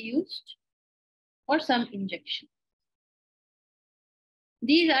that can be used or some injection.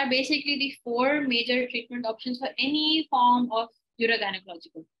 These are basically the 4 major treatment options for any form of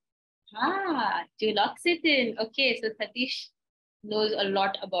urogynecological. Duloxetine. Okay, so Satish knows a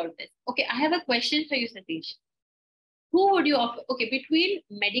lot about this. Okay, I have a question for you, Satish. Who would you offer? Okay, between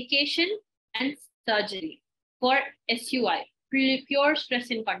medication and surgery for SUI, pure stress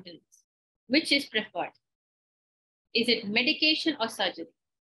incontinence, which is preferred? Is it medication or surgery?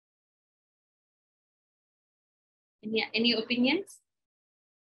 Any opinions?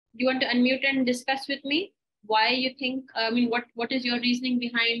 Do you want to unmute and discuss with me why you think, what is your reasoning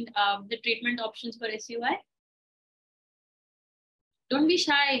behind the treatment options for SUI? Don't be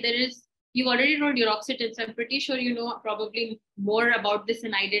shy. You've already told duloxetine, so I'm pretty sure you know probably more about this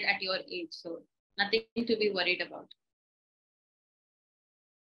than I did at your age. So nothing to be worried about.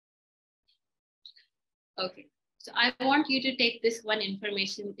 Okay, so I want you to take this one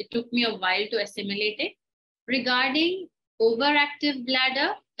information. It took me a while to assimilate it. Regarding overactive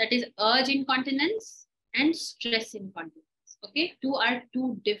bladder, that is urge incontinence and stress incontinence. Okay, two are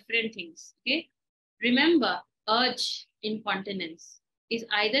two different things. Okay, remember, urge incontinence is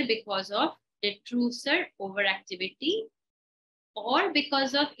either because of detrusor overactivity or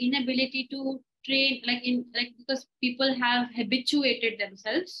because of inability to train, because people have habituated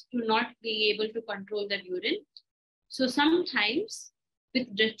themselves to not be able to control their urine. So sometimes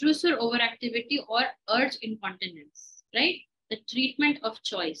with detrusor overactivity or urge incontinence, right? The treatment of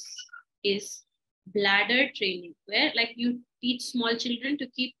choice is bladder training, where like you teach small children to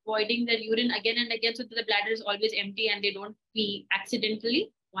keep voiding their urine again and again so that the bladder is always empty and they don't pee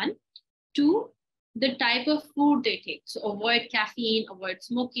accidentally. One. Two, the type of food they take. So avoid caffeine, avoid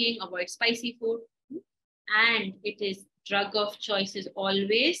smoking, avoid spicy food. And it is drug of choice is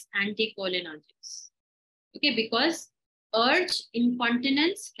always anticholinergics. Okay, because urge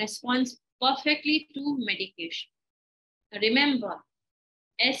incontinence responds perfectly to medication. Remember,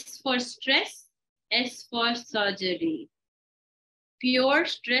 S for stress, S for surgery. Pure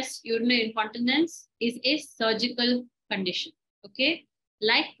stress urinary incontinence is a surgical condition. Okay,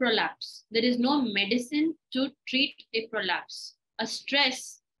 like prolapse, there is no medicine to treat a prolapse. A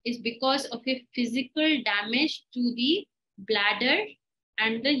stress is because of a physical damage to the bladder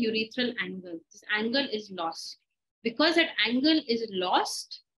and the urethral angle. This angle is lost. Because that angle is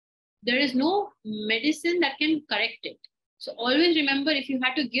lost, there is no medicine that can correct it. So always remember, if you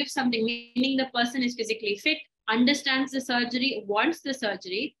had to give something, meaning the person is physically fit, understands the surgery, wants the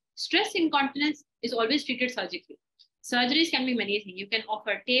surgery, stress incontinence is always treated surgically. Surgeries can be many things. You can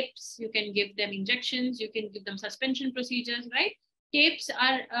offer tapes, you can give them injections, you can give them suspension procedures, right? Tapes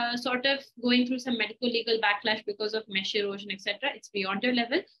are sort of going through some medical legal backlash because of mesh erosion, etc. It's beyond your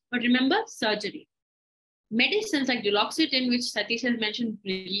level. But remember, surgery. Medicines like duloxetine, which Satish has mentioned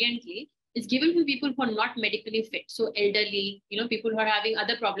brilliantly, is given to people who are not medically fit. So elderly, people who are having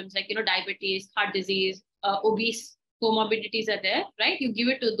other problems like, diabetes, heart disease, obese comorbidities are there, right? You give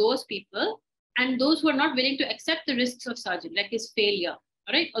it to those people and those who are not willing to accept the risks of surgery, like his failure,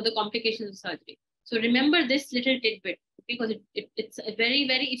 all right, or the complications of surgery. So remember this little tidbit, because it's a very,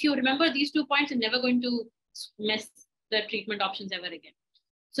 very, if you remember these 2 points, you're never going to mess the treatment options ever again.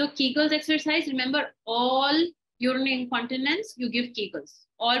 So Kegel's exercise, remember, all urinary incontinence, you give Kegels.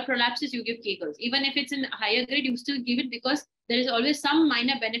 All prolapses, you give Kegels. Even if it's in higher grade, you still give it because there is always some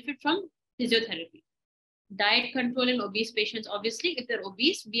minor benefit from physiotherapy. Diet control in obese patients, obviously, if they're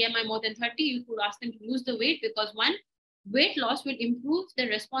obese, BMI more than 30, you could ask them to lose the weight because one, weight loss will improve the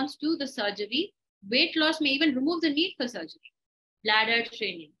response to the surgery. Weight loss may even remove the need for surgery. Bladder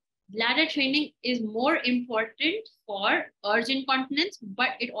training. Bladder training is more important for urge incontinence, but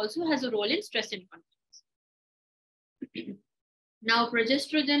it also has a role in stress incontinence. Now,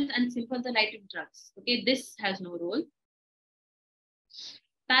 progestogens and sympatholytic drugs. Okay, this has no role.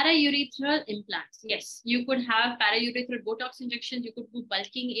 Paraurethral implants. Yes, you could have paraurethral Botox injections. You could do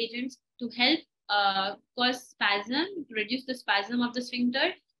bulking agents to help cause spasm, to reduce the spasm of the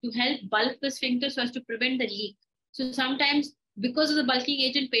sphincter, to help bulk the sphincter so as to prevent the leak. So sometimes, because of the bulking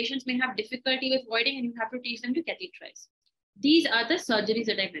agent, patients may have difficulty with voiding and you have to teach them to catheterize. These are the surgeries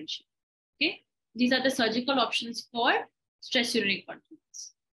that I mentioned. Okay, these are the surgical options for stress urinary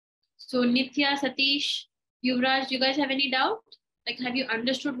incontinence. So Nithya, Satish, Yuvraj, do you guys have any doubt? Like, have you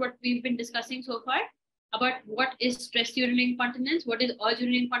understood what we've been discussing so far about what is stress urinary incontinence, what is urge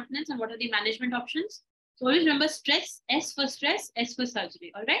urinary incontinence, and what are the management options? So always remember stress, S for stress, S for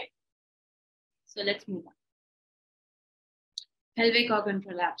surgery, all right? So let's move on. Pelvic organ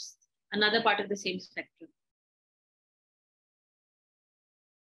prolapse, another part of the same spectrum.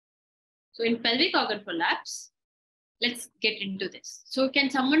 So in pelvic organ prolapse, let's get into this. So can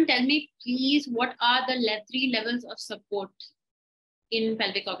someone tell me, please, what are the 3 levels of support in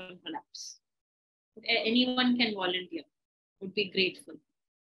pelvic organ prolapse? Anyone can volunteer, would be grateful.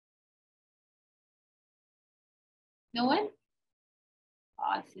 No one?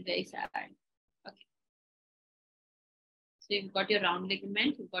 Oh, this is very sad. Okay. So you've got your round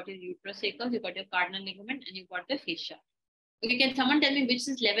ligament, you've got your uterosacral, you've got your cardinal ligament, and you've got the fascia. Okay, can someone tell me which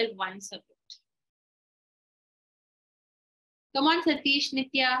is level 1 support? Come on, Satish,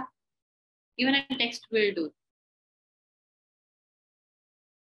 Nithya. Even a text will do.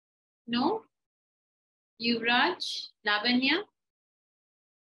 No? Yuvraj, Lavanya?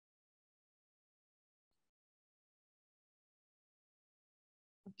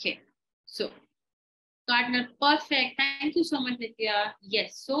 Okay, so cardinal, perfect. Thank you so much, Nithya.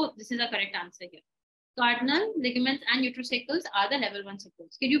 Yes, so this is a correct answer here. Cardinal, ligaments, and uterosacrals are the level 1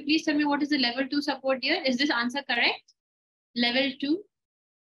 supports. Can you please tell me what is the level 2 support here? Is this answer correct? Level 2?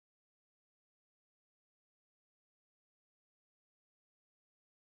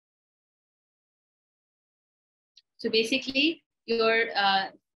 So basically your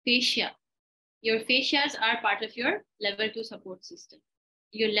fascias are part of your level 2 support system.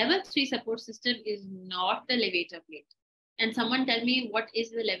 Your level 3 support system is not the levator plate. And someone tell me what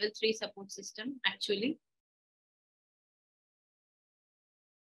is the level 3 support system actually?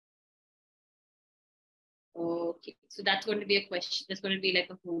 Okay, so that's going to be a question. That's going to be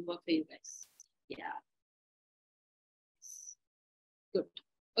like a homework for you guys. Yeah. Good.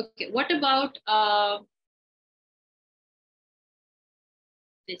 Okay, what about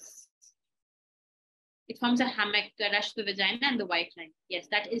this? It forms a hammock to attach the vagina and the white line. Yes,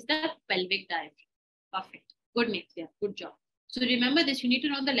 that is the pelvic diaphragm. Perfect. Good, Nitya. Good job. So remember this, you need to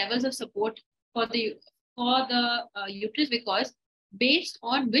know the levels of support for the uterus, because based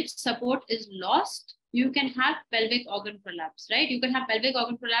on which support is lost, you can have pelvic organ prolapse, right? You can have pelvic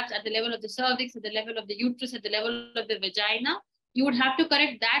organ prolapse at the level of the cervix, at the level of the uterus, at the level of the vagina. You would have to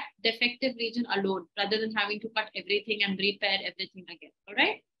correct that defective region alone rather than having to cut everything and repair everything again. All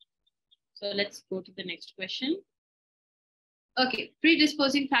right. So let's go to the next question. Okay,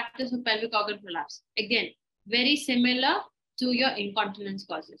 predisposing factors of pelvic organ prolapse. Again, very similar to your incontinence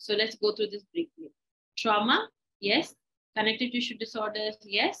causes. So let's go through this briefly. Trauma, yes. Connective tissue disorders,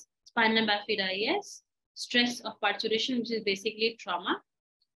 yes. Spina bifida, yes. Stress of parturition, which is basically trauma.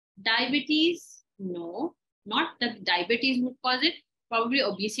 Diabetes, no. Not that diabetes would cause it. Probably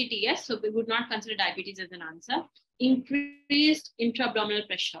obesity, yes. So we would not consider diabetes as an answer. Increased intra-abdominal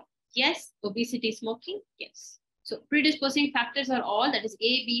pressure, yes. Obesity, smoking, yes. So predisposing factors are all, that is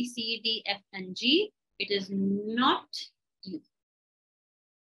A, B, C, D, F, and G. It is not E.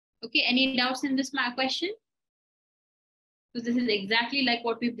 Okay, any doubts in this question? So this is exactly like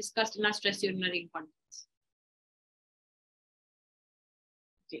what we've discussed in our stress urinary incontinence.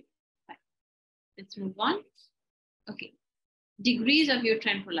 Okay, fine. Let's move on. Okay, degrees of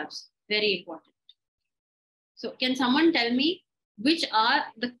uterine prolapse, very important. So can someone tell me which are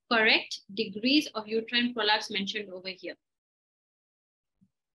the correct degrees of uterine prolapse mentioned over here?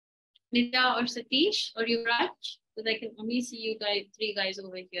 Nitya or Satish or Yuvraj? Because I can only see you guys, 3 guys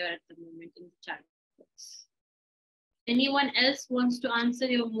over here at the moment in the chat box. Anyone else wants to answer?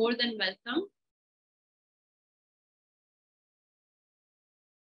 You're more than welcome.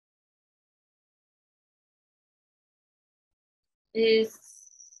 Is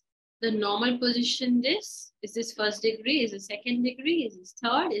the normal position this? Is this first degree? Is this second degree? Is this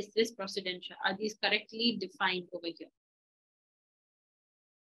third? Is this procedential? Are these correctly defined over here?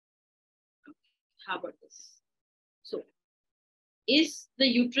 How about this? So, is the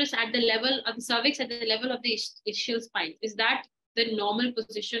uterus at the level of the cervix, at the level of the ischial spine? Is that the normal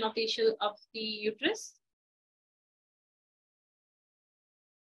position of the uterus?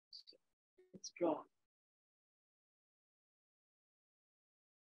 Let's draw.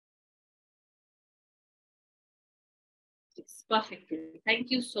 It's perfect. Thank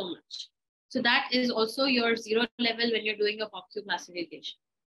you so much. So that is also your 0 level when you're doing a POCU classification.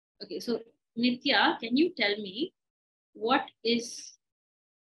 Okay, so Nitya, can you tell me what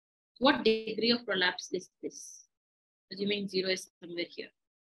degree of prolapse is this? Assuming 0 is somewhere here,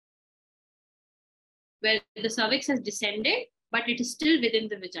 where the cervix has descended, but it is still within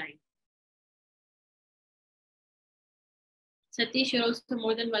the vagina. Satish, you're also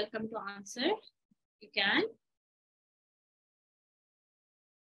more than welcome to answer. You can.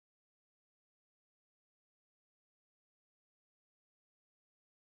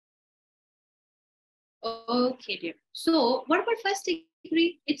 Okay, dear. So what about first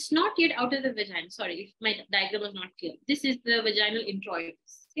degree? It's not yet out of the vagina. Sorry, if my diagram was not clear. This is the vaginal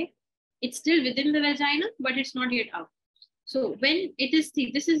introitus. Okay, it's still within the vagina, but it's not yet out. So when it is, see,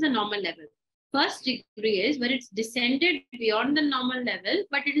 this is the normal level. First degree is where it's descended beyond the normal level,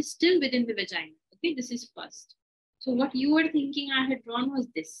 but it is still within the vagina. Okay, this is first. So what you were thinking I had drawn was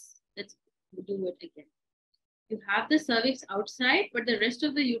this. Let's do it again. You have the cervix outside, but the rest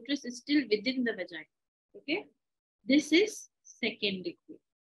of the uterus is still within the vagina. Okay, this is second degree.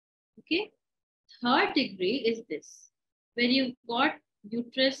 Okay, third degree is this, where you've got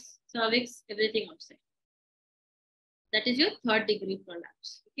uterus, cervix, everything outside. That is your third degree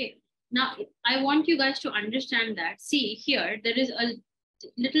prolapse. Okay, now I want you guys to understand that. See here, there is a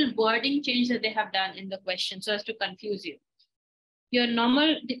little wording change that they have done in the question so as to confuse you. Your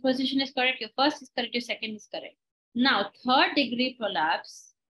normal position is correct, your first is correct, your second is correct. Now, third degree prolapse,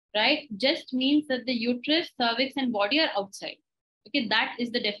 right, just means that the uterus, cervix, and body are outside. Okay, that is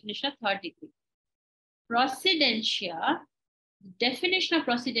the definition of third degree. Procedentia, definition of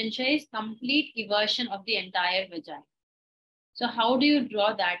procedentia is complete eversion of the entire vagina. So how do you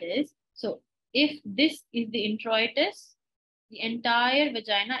draw that is, so if this is the introitus, the entire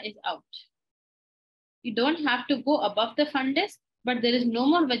vagina is out. You don't have to go above the fundus, but there is no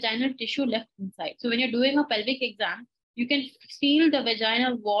more vaginal tissue left inside. So when you're doing a pelvic exam, you can feel the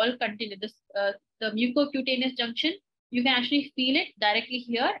vaginal wall continue, the mucocutaneous junction. You can actually feel it directly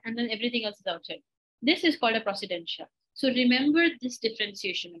here, and then everything else is outside. This is called a precedentia. So remember this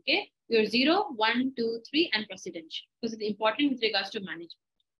differentiation, okay? Your 0, 1, 2, 3, and precedentia, because it's important with regards to management.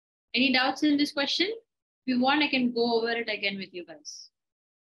 Any doubts in this question? If you want, I can go over it again with you guys.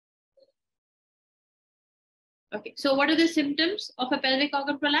 Okay, so what are the symptoms of a pelvic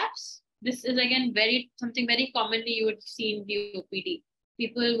organ prolapse? This is again something very commonly you would see in the OPD.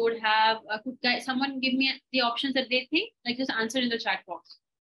 People would have, could someone give me the options that they think? Like just answer in the chat box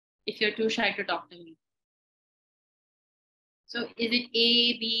if you're too shy to talk to me. So is it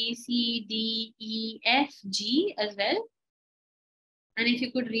A, B, C, D, E, F, G as well? And if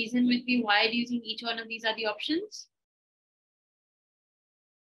you could reason with me, why do you think each one of these are the options?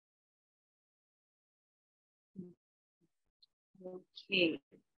 Okay,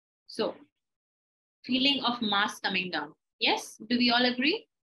 so feeling of mass coming down. Yes, do we all agree?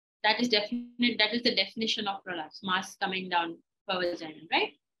 That is definite. That is the definition of prolapse, mass coming down per vagina,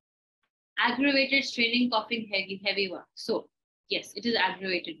 right? Aggravated straining, coughing, heavy work. So yes, it is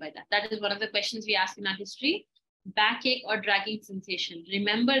aggravated by that. That is one of the questions we ask in our history. Backache or dragging sensation.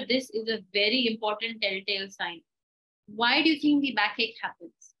 Remember, this is a very important telltale sign. Why do you think the backache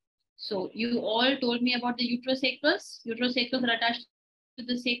happens? So you all told me about the uterosacrals. Uterosacrals are attached to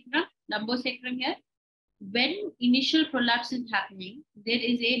the sacrum, lumbosacrum here. When initial prolapse is happening, there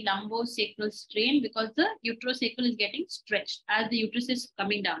is a lumbosacral strain because the uterosacral is getting stretched as the uterus is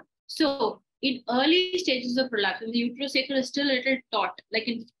coming down. So in early stages of prolapse, when the uterosacral is still a little taut, like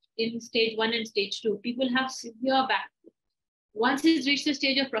in stage 1 and stage 2, people have severe back pain. Once it's reached the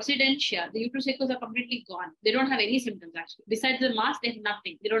stage of precedentia, the uterosacrals are completely gone. They don't have any symptoms actually. Besides the mass, they have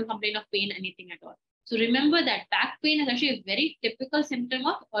nothing. They don't complain of pain, anything at all. So remember that back pain is actually a very typical symptom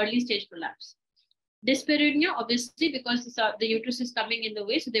of early stage prolapse. Dyspareunia, obviously, because the uterus is coming in the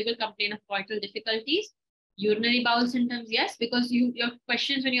way, so they will complain of coital difficulties. Urinary bowel symptoms, yes, because your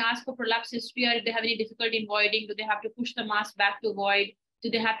questions when you ask for prolapse history are if they have any difficulty in voiding, do they have to push the mass back to void,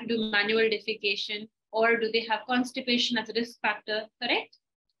 do they have to do manual defecation, or do they have constipation as a risk factor, correct?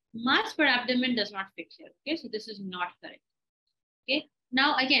 Mass per abdomen does not fit here, okay? So this is not correct, okay?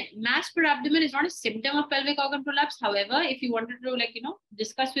 Now, again, mass per abdomen is not a symptom of pelvic organ prolapse. However, if you wanted to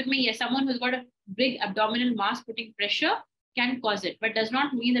discuss with me, yes, someone who's got a big abdominal mass putting pressure can cause it, but does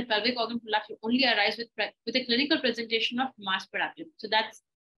not mean that pelvic organ prolapse will only arise with a clinical presentation of mass per abdomen. So that's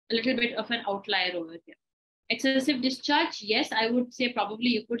a little bit of an outlier over here. Excessive discharge, yes, I would say probably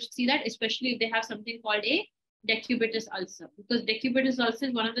you could see that, especially if they have something called a decubitus ulcer, because decubitus ulcer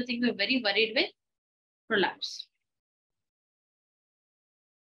is one of the things we're very worried with prolapse.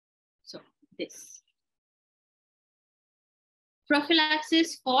 So this.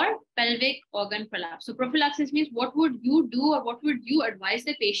 Prophylaxis for pelvic organ prolapse. So prophylaxis means what would you do or what would you advise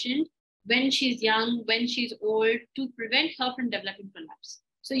the patient when she's young, when she's old, to prevent her from developing prolapse?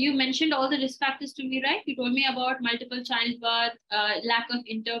 So you mentioned all the risk factors to me, right? You told me about multiple childbirth, lack of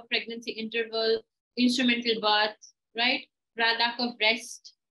pregnancy interval, instrumental birth, right? Lack of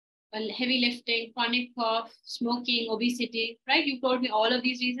rest, heavy lifting, chronic cough, smoking, obesity, right? You told me all of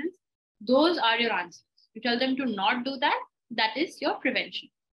these reasons. Those are your answers. You tell them to not do that. That is your prevention.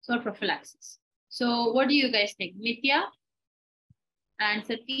 So prophylaxis. So what do you guys think? Nitya and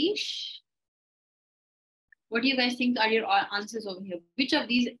Satish? What do you guys think are your answers over here? Which of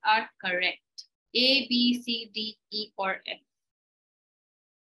these are correct? A, B, C, D, E, or F?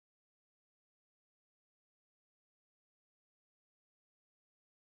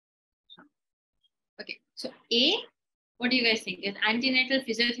 Okay, so A, what do you guys think? Is antenatal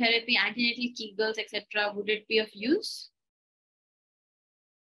physiotherapy, antenatal Kegels, etc., would it be of use?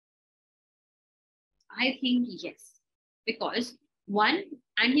 I think yes, because one,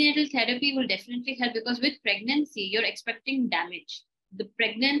 antenatal therapy will definitely help because with pregnancy, you're expecting damage. The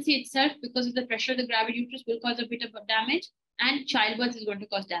pregnancy itself, because of the pressure of the gravid uterus, will cause a bit of damage, and childbirth is going to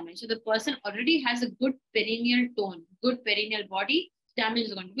cause damage. So the person already has a good perineal tone, good perineal body, damage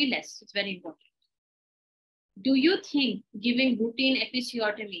is going to be less. It's very important. Do you think giving routine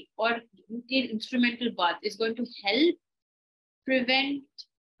episiotomy or routine instrumental birth is going to help prevent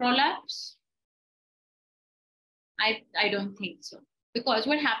prolapse? I don't think so. Because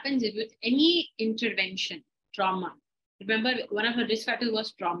what happens is with any intervention, trauma, remember one of the risk factors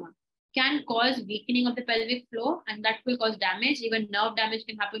was trauma, can cause weakening of the pelvic floor, and that will cause damage. Even nerve damage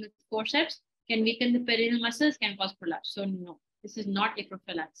can happen with forceps, can weaken the perineal muscles, can cause prolapse. So no, this is not a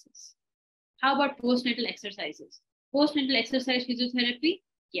prophylaxis. How about postnatal exercises? Postnatal exercise physiotherapy?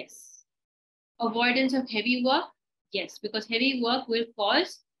 Yes. Avoidance of heavy work, yes, because heavy work will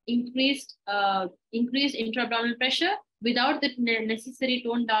cause increased intra-abdominal pressure without the necessary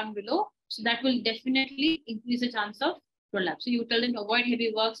tone down below. So that will definitely increase the chance of prolapse. So you tell them to avoid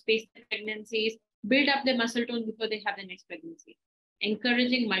heavy work, space their pregnancies, build up their muscle tone before they have the next pregnancy.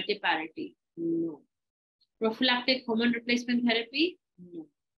 Encouraging multiparity, no. Prophylactic hormone replacement therapy, no.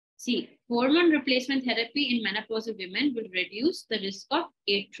 See, hormone replacement therapy in menopausal women will reduce the risk of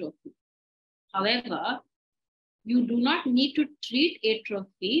atrophy. However, you do not need to treat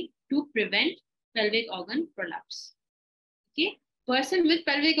atrophy to prevent pelvic organ prolapse. Okay, person with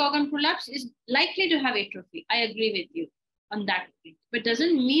pelvic organ prolapse is likely to have atrophy. I agree with you on that point, but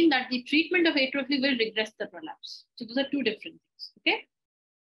doesn't mean that the treatment of atrophy will regress the prolapse. So those are two different things. Okay.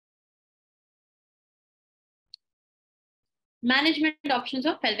 Management options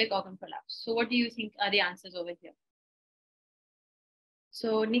of pelvic organ prolapse. So what do you think are the answers over here?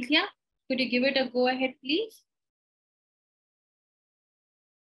 So Nithya, could you give it a go ahead, please?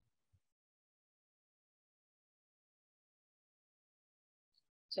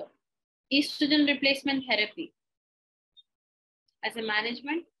 So estrogen replacement therapy as a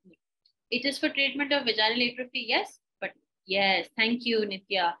management, it is for treatment of vaginal atrophy, yes, but yes, thank you,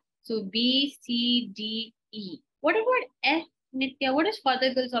 Nithya. So B, C, D, E. What about F, Nithya? What is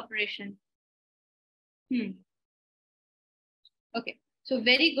Fothergill's operation? Okay, so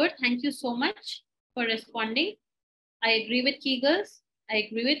very good. Thank you so much for responding. I agree with Kegel's. I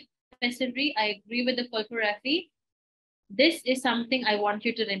agree with pessary. I agree with the pulporaphy. This is something I want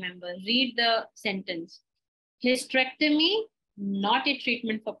you to remember. Read the sentence. Hysterectomy, not a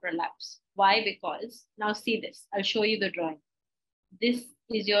treatment for prolapse. Why? Because, now see this. I'll show you the drawing. This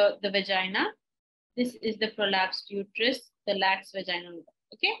is the vagina. This is the prolapsed uterus, the lax vaginal wall.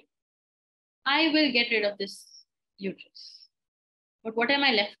 Okay? I will get rid of this uterus. But what am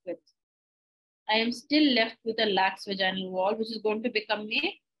I left with? I am still left with a lax vaginal wall, which is going to become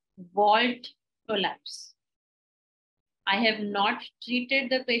a vault prolapse. I have not treated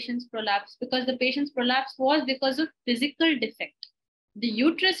the patient's prolapse because the patient's prolapse was because of physical defect. The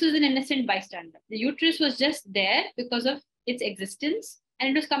uterus was an innocent bystander. The uterus was just there because of its existence, and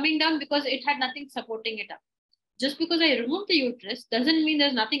it was coming down because it had nothing supporting it up. Just because I removed the uterus doesn't mean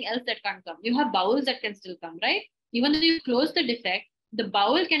there's nothing else that can't come. You have bowels that can still come, right? Even though you close the defect, the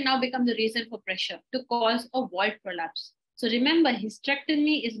bowel can now become the reason for pressure to cause a vault prolapse. So remember,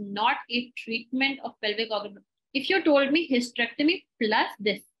 hysterectomy is not a treatment of pelvic organ. If you told me hysterectomy plus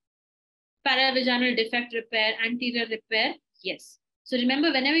this, paravaginal defect repair, anterior repair, yes. So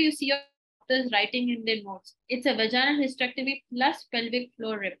remember, whenever you see your doctors writing in their notes, it's a vaginal hysterectomy plus pelvic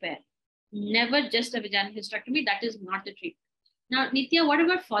floor repair. Never just a vaginal hysterectomy. That is not the treatment. Now, Nithya, what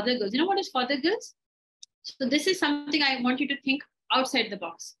about Fothergill's? You know what is Fothergill's? So this is something I want you to think outside the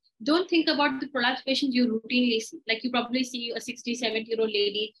box. Don't think about the prolapse patients you routinely see. Like you probably see a 60, 70-year-old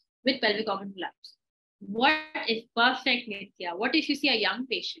lady with pelvic organ prolapse. What if, perfect, Nithya, what if you see a young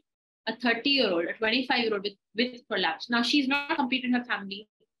patient, a 30-year-old, a 25-year-old with prolapse? Now, she's not completed her family.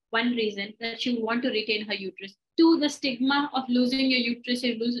 One reason that she would want to retain her uterus. Two, the stigma of losing your uterus,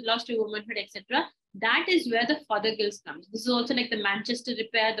 you lost your womanhood, etc. That is where the Fothergill's comes. This is also like the Manchester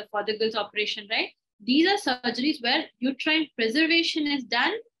repair, the Fothergill's operation, right? These are surgeries where uterine preservation is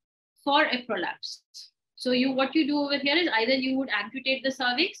done for a prolapse. So what you do over here is either you would amputate the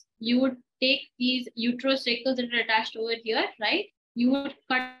cervix, you would take these uterosacals that are attached over here, right? You would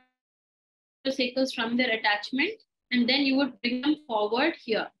cut uterosacals from their attachment, and then you would bring them forward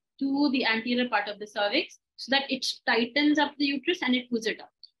here to the anterior part of the cervix so that it tightens up the uterus and it pulls it up.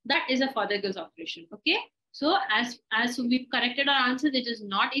 That is a Fothergill's operation, okay? So as we've corrected our answers, it is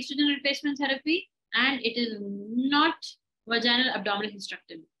not estrogen replacement therapy and it is not vaginal abdominal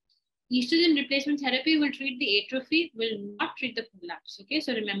hysterectomy. Estrogen replacement therapy will treat the atrophy, will not treat the prolapse, okay?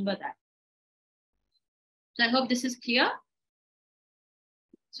 So remember that. So I hope this is clear.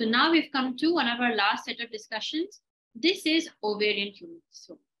 So now we've come to one of our last set of discussions. This is ovarian tumors.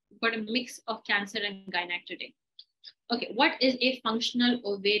 So we've got a mix of cancer and gynec today. Okay, what is a functional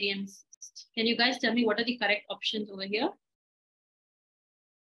ovarian cyst? Can you guys tell me what are the correct options over here?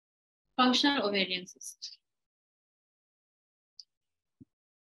 Functional ovarian cyst.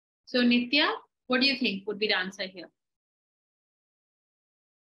 So Nithya, what do you think would be the answer here?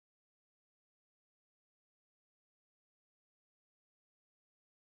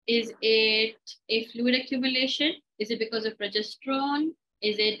 Is it a fluid accumulation? Is it because of progesterone?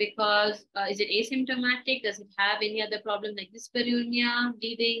 Is it because, is it asymptomatic? Does it have any other problem like dyspareunia,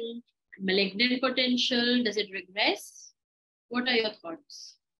 bleeding, malignant potential? Does it regress? What are your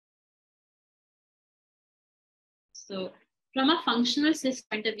thoughts? So from a functional cyst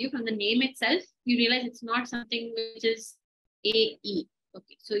point of view, from the name itself, you realize it's not something which is AE.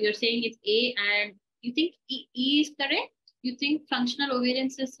 Okay, so you're saying it's A and you think E is correct? You think functional ovarian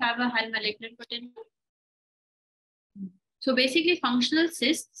cysts have a high malignant potential? So basically functional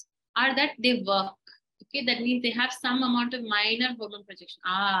cysts are that they work. Okay, that means they have some amount of minor hormone projection.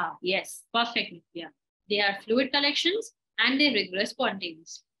 Ah, yes, perfect. Yeah, they are fluid collections and they regress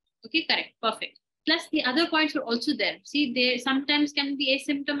spontaneously. Okay, correct, perfect. Plus the other points are also there. See, they sometimes can be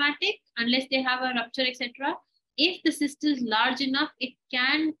asymptomatic unless they have a rupture, etc. If the cyst is large enough, it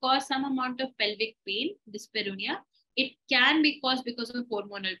can cause some amount of pelvic pain, dyspareunia. It can be caused because of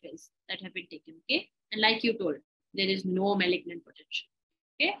hormonal pills that have been taken. Okay, and like you told, there is no malignant potential.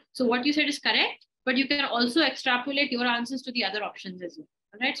 Okay, so what you said is correct, but you can also extrapolate your answers to the other options as well.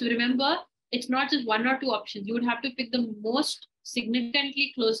 All right, so remember, it's not just one or two options. You would have to pick the most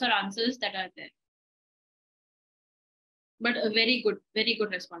significantly closer answers that are there. But a very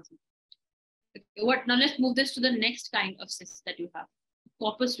good response. Okay, what now? Let's move this to the next kind of cyst that you have,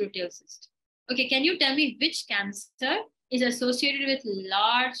 corpus luteal cyst. Okay, can you tell me which cancer is associated with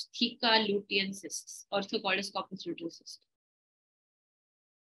large theca lutein cysts, also called as corpus luteal cyst?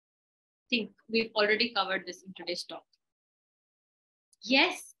 I think we've already covered this in today's talk.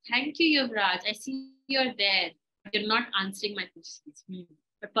 Yes, thank you, Yuvraj. I see you're there, but you're not answering my questions.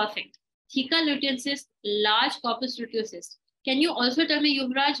 But perfect. Theca lutein cyst, large corpus luteal cyst. Can you also tell me,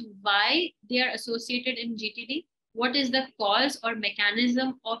 Yuvraj, why they are associated in GTD? What is the cause or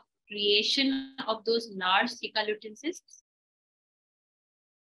mechanism of creation of those large theca lutein cysts?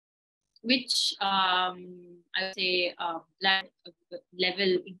 Which I would say blood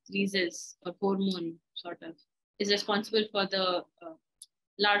level increases or hormone sort of is responsible for the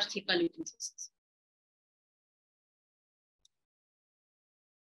large theca lutein cysts?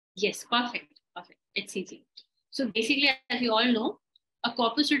 Yes, perfect. HCG. So basically, as you all know, a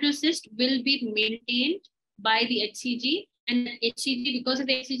corpus luteal cyst will be maintained by the HCG, and HCG, because of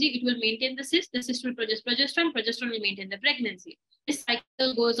the HCG, it will maintain the cyst will produce progesterone will maintain the pregnancy. This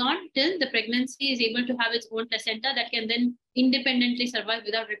cycle goes on till the pregnancy is able to have its own placenta that can then independently survive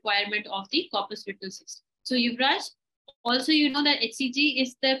without requirement of the corpus luteal cyst. So Yuvraj, also you know that HCG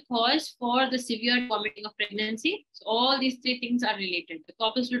is the cause for the severe vomiting of pregnancy. So all these three things are related. The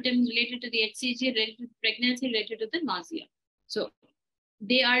corpus luteum is related to the HCG, related to pregnancy, related to the nausea. So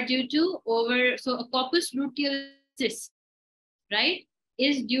they are due to so a corpus luteal cyst, right,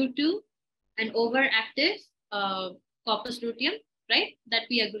 is due to an overactive corpus luteum, right, that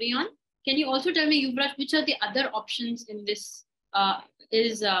we agree on. Can you also tell me, Yuvraj, which are the other options in this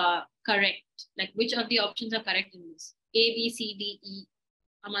is correct? Like which of the options are correct in this? A, B, C, D, E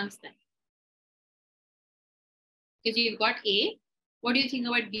amongst them. If you've got A, what do you think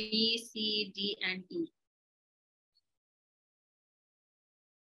about B, C, D, and E?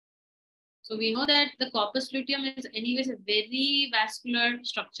 So we know that the corpus luteum is anyways a very vascular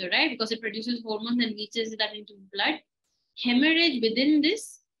structure, right? Because it produces hormones and leaches that into blood. Hemorrhage within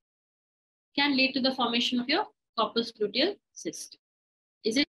this can lead to the formation of your corpus luteal cyst.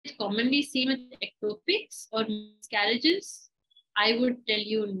 Is it commonly seen with ectopics or miscarriages? I would tell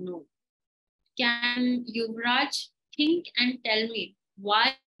you no. Can Yuvraj think and tell me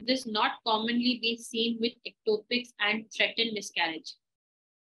why this not commonly be seen with ectopics and threatened miscarriage?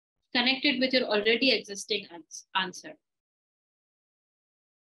 Connected with your already existing answer.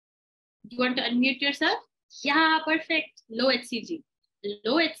 Do you want to unmute yourself? Yeah, perfect. Low HCG.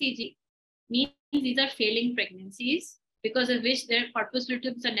 Low HCG means these are failing pregnancies, because of which their corpus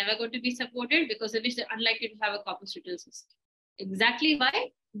luteums are never going to be supported, because of which they're unlikely to have a corpus luteal cyst. Exactly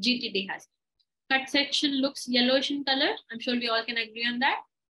why GTD has. Cut section looks yellowish in color. I'm sure we all can agree on that,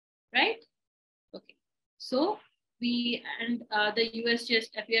 right? Okay. So we and the USG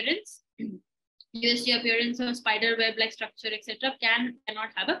appearance, USG appearance of spider web-like structure, etc., cannot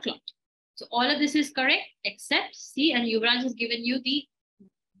have a clot. So all of this is correct except C, and Yuvraj has given you the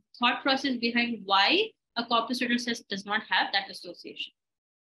thought process behind why a corpus luteal cyst does not have that association.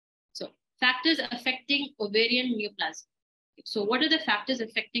 So factors affecting ovarian neoplasm. So what are the factors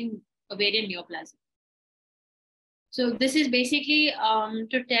affecting ovarian neoplasm? So this is basically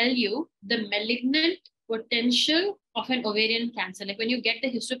to tell you the malignant potential of an ovarian cancer. Like when you get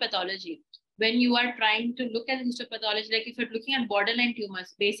the histopathology, when you are trying to look at the histopathology, like if you're looking at borderline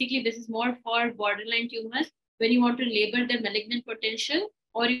tumors, basically this is more for borderline tumors when you want to label the malignant potential,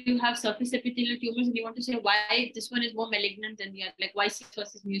 or you have surface epithelial tumors and you want to say why this one is more malignant than the other, like why serous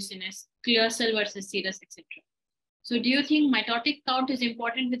versus mucinous, clear cell versus serous, etc. So do you think mitotic count is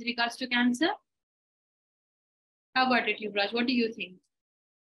important with regards to cancer? How about it, Yuvraj? What do you think?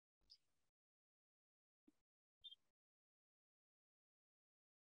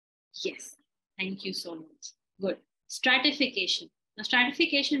 Yes, thank you so much. Good. Stratification. Now,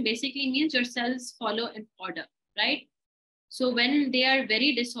 stratification basically means your cells follow an order, right? So when they are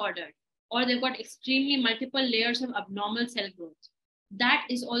very disordered or they've got extremely multiple layers of abnormal cell growth, that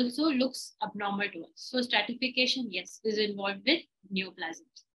is also looks abnormal to us. So stratification, yes, is involved with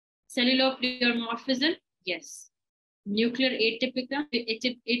neoplasms. Cellular pleomorphism, yes. Nuclear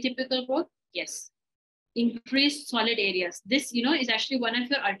atypical growth, yes. Increased solid areas. This, is actually one of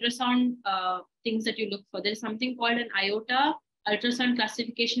your ultrasound things that you look for. There is something called an IOTA ultrasound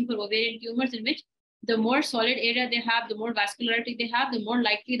classification for ovarian tumors, in which the more solid area they have, the more vascularity they have, the more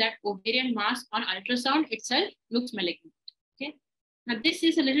likely that ovarian mass on ultrasound itself looks malignant. Okay. Now, this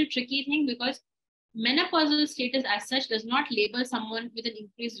is a little tricky thing because menopausal status as such does not label someone with an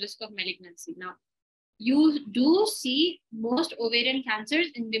increased risk of malignancy. Now, you do see most ovarian cancers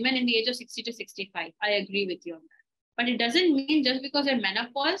in women in the age of 60 to 65. I agree with you on that. But it doesn't mean just because they're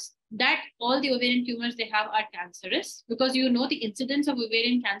menopause that all the ovarian tumors they have are cancerous, because the incidence of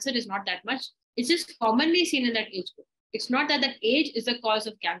ovarian cancer is not that much. It's just commonly seen in that age group. It's not that age is the cause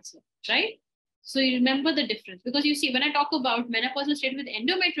of cancer, right? So you remember the difference, because you see, when I talk about menopausal state with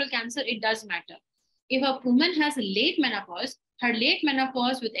endometrial cancer, it does matter. If a woman has a late menopause, her late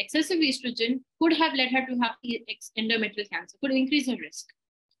menopause with excessive estrogen could have led her to have endometrial cancer, could increase her risk.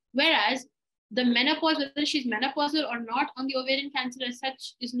 Whereas the menopause, whether she's menopausal or not, on the ovarian cancer as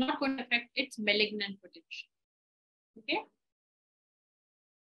such, is not going to affect its malignant potential. Okay?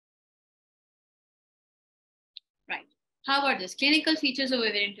 Right. How about this? Clinical features of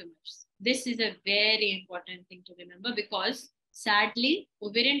ovarian tumors. This is a very important thing to remember, because sadly,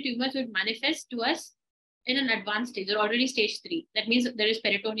 ovarian tumors would manifest to us in an advanced stage or already stage 3. That means there is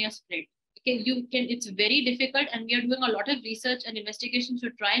peritoneal spread. Okay, it's very difficult, and we are doing a lot of research and investigations to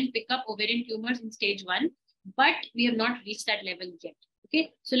try and pick up ovarian tumors in stage 1, but we have not reached that level yet.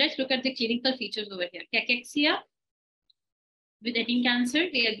 Okay, so let's look at the clinical features over here. Cachexia with any cancer,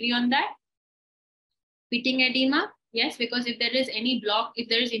 we agree on that. Pitting edema, yes, because if there is any block, if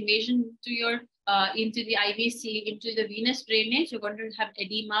there is invasion to your into the IVC, into the venous drainage, you're going to have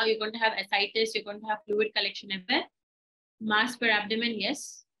edema, you're going to have ascites, you're going to have fluid collection everywhere. Mass per abdomen,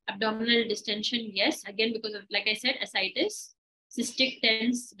 yes. Abdominal distension, yes. Again, because of, like I said, ascites. Cystic,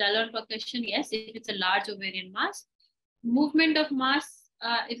 tense, dull on percussion, yes, if it's a large ovarian mass. Movement of mass,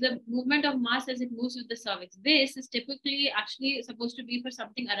 if the movement of mass as it moves with the cervix. This is typically actually supposed to be for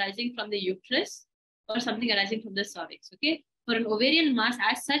something arising from the uterus or something arising from the cervix, okay? For an ovarian mass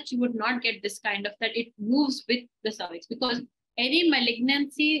as such, you would not get this kind of that it moves with the cervix, because any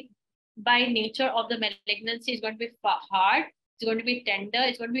malignancy by nature of the malignancy is going to be hard, it's going to be tender,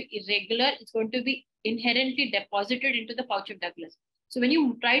 it's going to be irregular, it's going to be inherently deposited into the pouch of Douglas. So when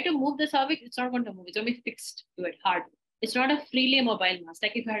you try to move the cervix, it's not going to move, it's going to be fixed to it, hard. It's not a freely mobile mass,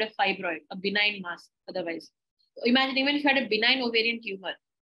 like if you had a fibroid, a benign mass otherwise. Imagine even if you had a benign ovarian tumor,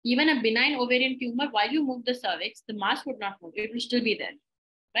 even a benign ovarian tumor, while you move the cervix, the mass would not move. It will still be there,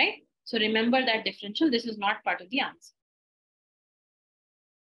 right? So remember that differential. This is not part of the answer.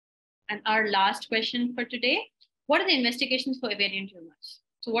 And our last question for today, what are the investigations for ovarian tumors?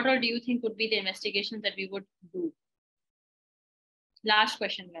 So what all do you think would be the investigations that we would do? Last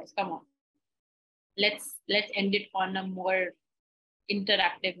question, guys, come on. Let's end it on a more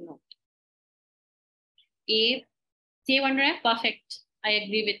interactive note. CA109, perfect. I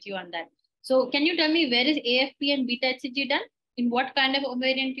agree with you on that. So can you tell me, where is AFP and beta HCG done? In what kind of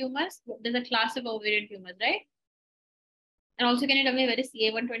ovarian tumors? There's a class of ovarian tumors, right? And also, can you tell me where is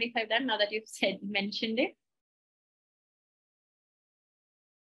CA125 done, now that you've mentioned it?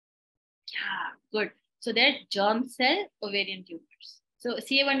 Yeah, good. So they're germ cell ovarian tumors. So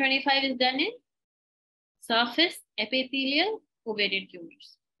CA125 is done in surface epithelial ovarian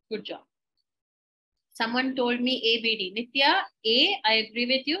tumors. Good job. Someone told me ABD. Nitya, A, I agree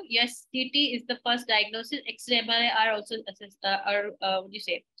with you. Yes, CT is the first diagnosis. X-ray, MRI are also what do you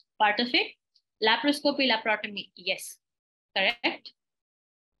say, part of it. Laparoscopy, laparotomy, yes, correct.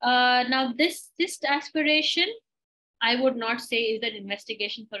 Now this cyst aspiration, I would not say is an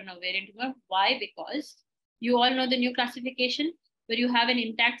investigation for an ovarian tumor. Why? Because you all know the new classification where you have an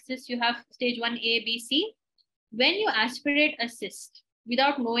intact cyst, you have stage 1A, B, C. When you aspirate a cyst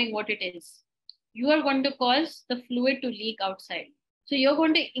without knowing what it is, you are going to cause the fluid to leak outside. So you're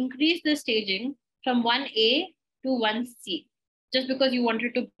going to increase the staging from 1A to 1C just because you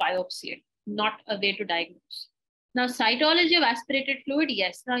wanted to biopsy it, not a way to diagnose. Now, cytology of aspirated fluid,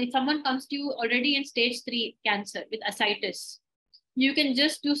 yes. Now, if someone comes to you already in stage 3 cancer with ascites, you can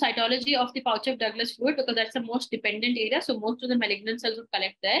just do cytology of the pouch of Douglas fluid because that's the most dependent area. So most of the malignant cells would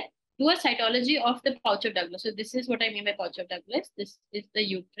collect there. do a cytology of the pouch of Douglas. So this is what I mean by pouch of Douglas. This is the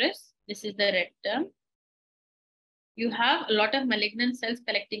uterus. This is the rectum. You have a lot of malignant cells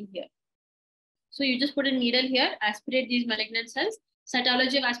collecting here. So you just put a needle here, aspirate these malignant cells.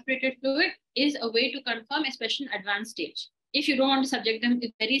 Cytology of aspirated fluid is a way to confirm, especially in advanced stage. If you don't want to subject them to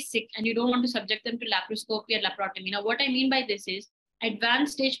very sick and you don't want to subject them to laparoscopy or laparotomy. Now, what I mean by this is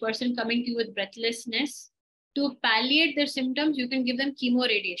advanced stage person coming to you with breathlessness. To palliate their symptoms, you can give them chemo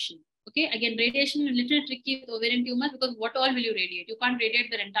radiation. Okay, again, radiation is a little tricky with ovarian tumors because what all will you radiate? You can't radiate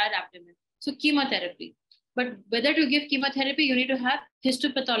their entire abdomen. So chemotherapy. But whether to give chemotherapy, you need to have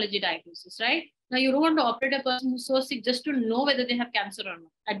histopathology diagnosis, right? Now, you don't want to operate a person who's so sick just to know whether they have cancer or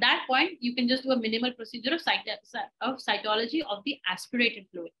not. At that point, you can just do a minimal procedure of cytology of the aspirated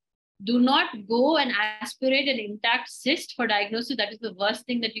fluid. Do not go and aspirate an intact cyst for diagnosis. That is the worst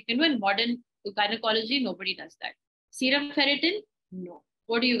thing that you can do. In modern gynecology, nobody does that. Serum ferritin? No.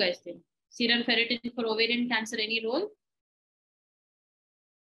 What do you guys think? Serum ferritin for ovarian cancer, any role?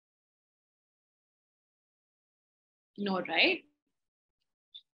 No, right?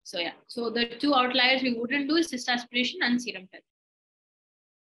 So yeah, so the two outliers we wouldn't do is cyst aspiration and serum ferritin.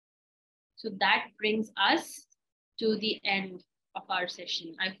 So that brings us to the end of our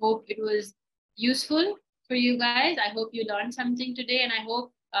session. I hope it was useful for you guys. I hope you learned something today, and I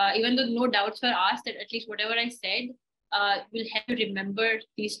hope even though no doubts were asked, that at least whatever I said will help you remember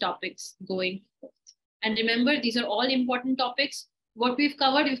these topics going forward. And remember, these are all important topics. What we've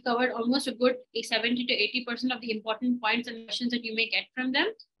covered almost a good 70 to 80% of the important points and questions that you may get from them,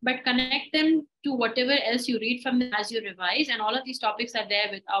 but connect them to whatever else you read from them as you revise. And all of these topics are there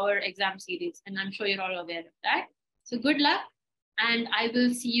with our exam series. And I'm sure you're all aware of that. So good luck. And I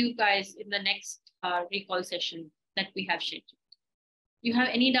will see you guys in the next recall session that we have scheduled. You have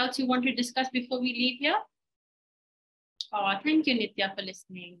any doubts you want to discuss before we leave here? Oh, thank you, Nitya, for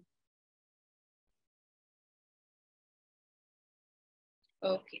listening.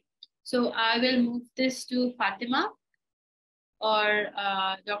 Okay, so I will move this to Fatima or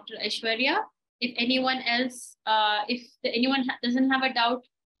Dr. Aishwarya. If anyone else, anyone doesn't have a doubt,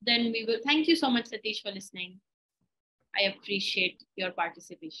 then we will. Thank you so much, Satish, for listening. I appreciate your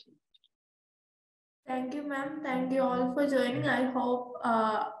participation. Thank you, ma'am. Thank you all for joining. I hope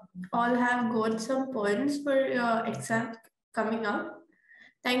all have got some points for your exam coming up.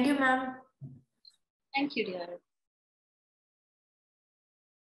 Thank you, ma'am. Thank you, dear.